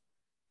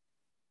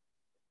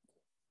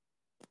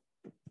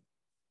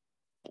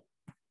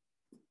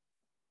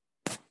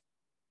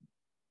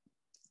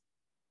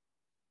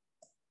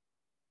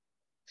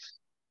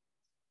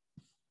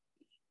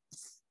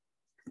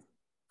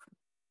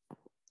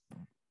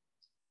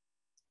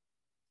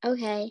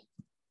 Okay.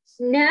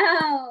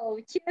 No,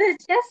 choose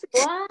just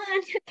one.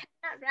 You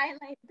cannot write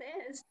like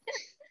this.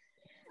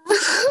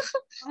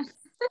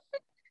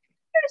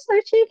 You're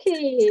so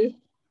cheeky.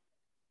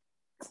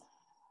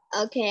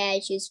 Okay,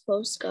 I choose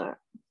postcard.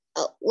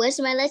 Oh,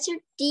 where's my letter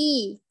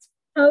D?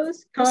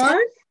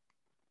 Postcard?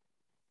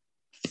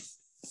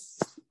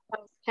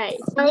 Okay.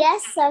 So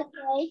yes,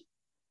 okay.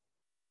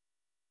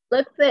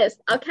 look this.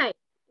 Okay.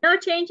 No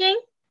changing?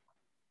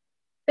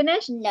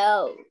 Finished?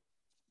 No.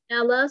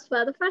 Now let's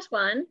for the first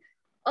one.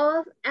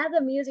 At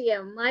the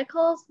museum,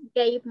 Michael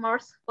gave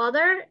Mark's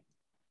father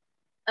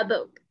a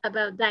book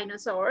about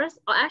dinosaurs.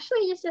 Or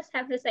actually, you just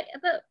have to say a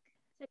book.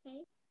 Okay.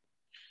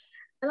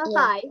 Number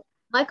 5.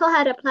 Michael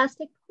had a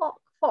plastic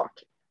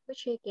fork,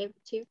 which he gave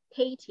to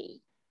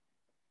Katie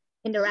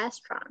in the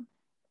restaurant.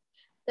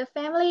 The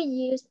family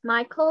used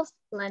Michael's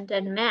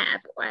London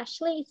map, or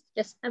actually it's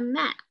just a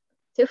map,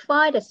 to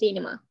find the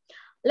cinema.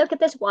 Look at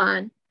this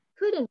one.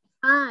 Couldn't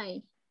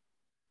find.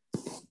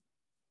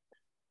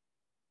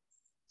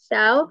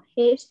 So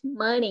his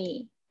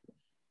money.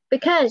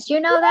 Because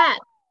you know that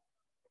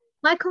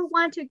Michael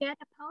wants to get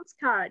a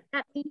postcard.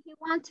 That means he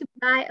wants to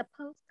buy a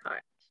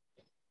postcard.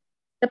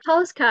 The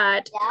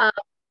postcard of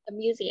the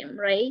museum,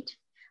 right?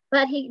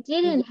 But he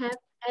didn't have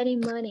any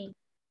money.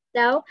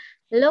 So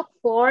look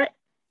for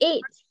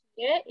it.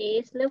 Here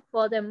is look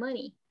for the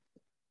money.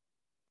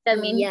 That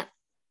means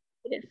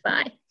he didn't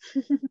find.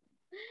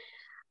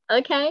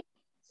 Okay,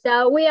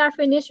 so we are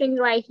finishing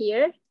right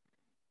here.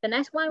 The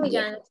next one we're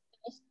gonna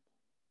finish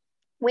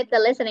with the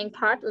listening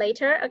part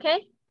later,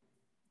 okay?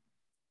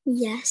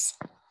 Yes.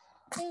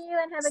 See you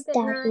and have a good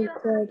Start night.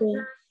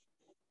 recording.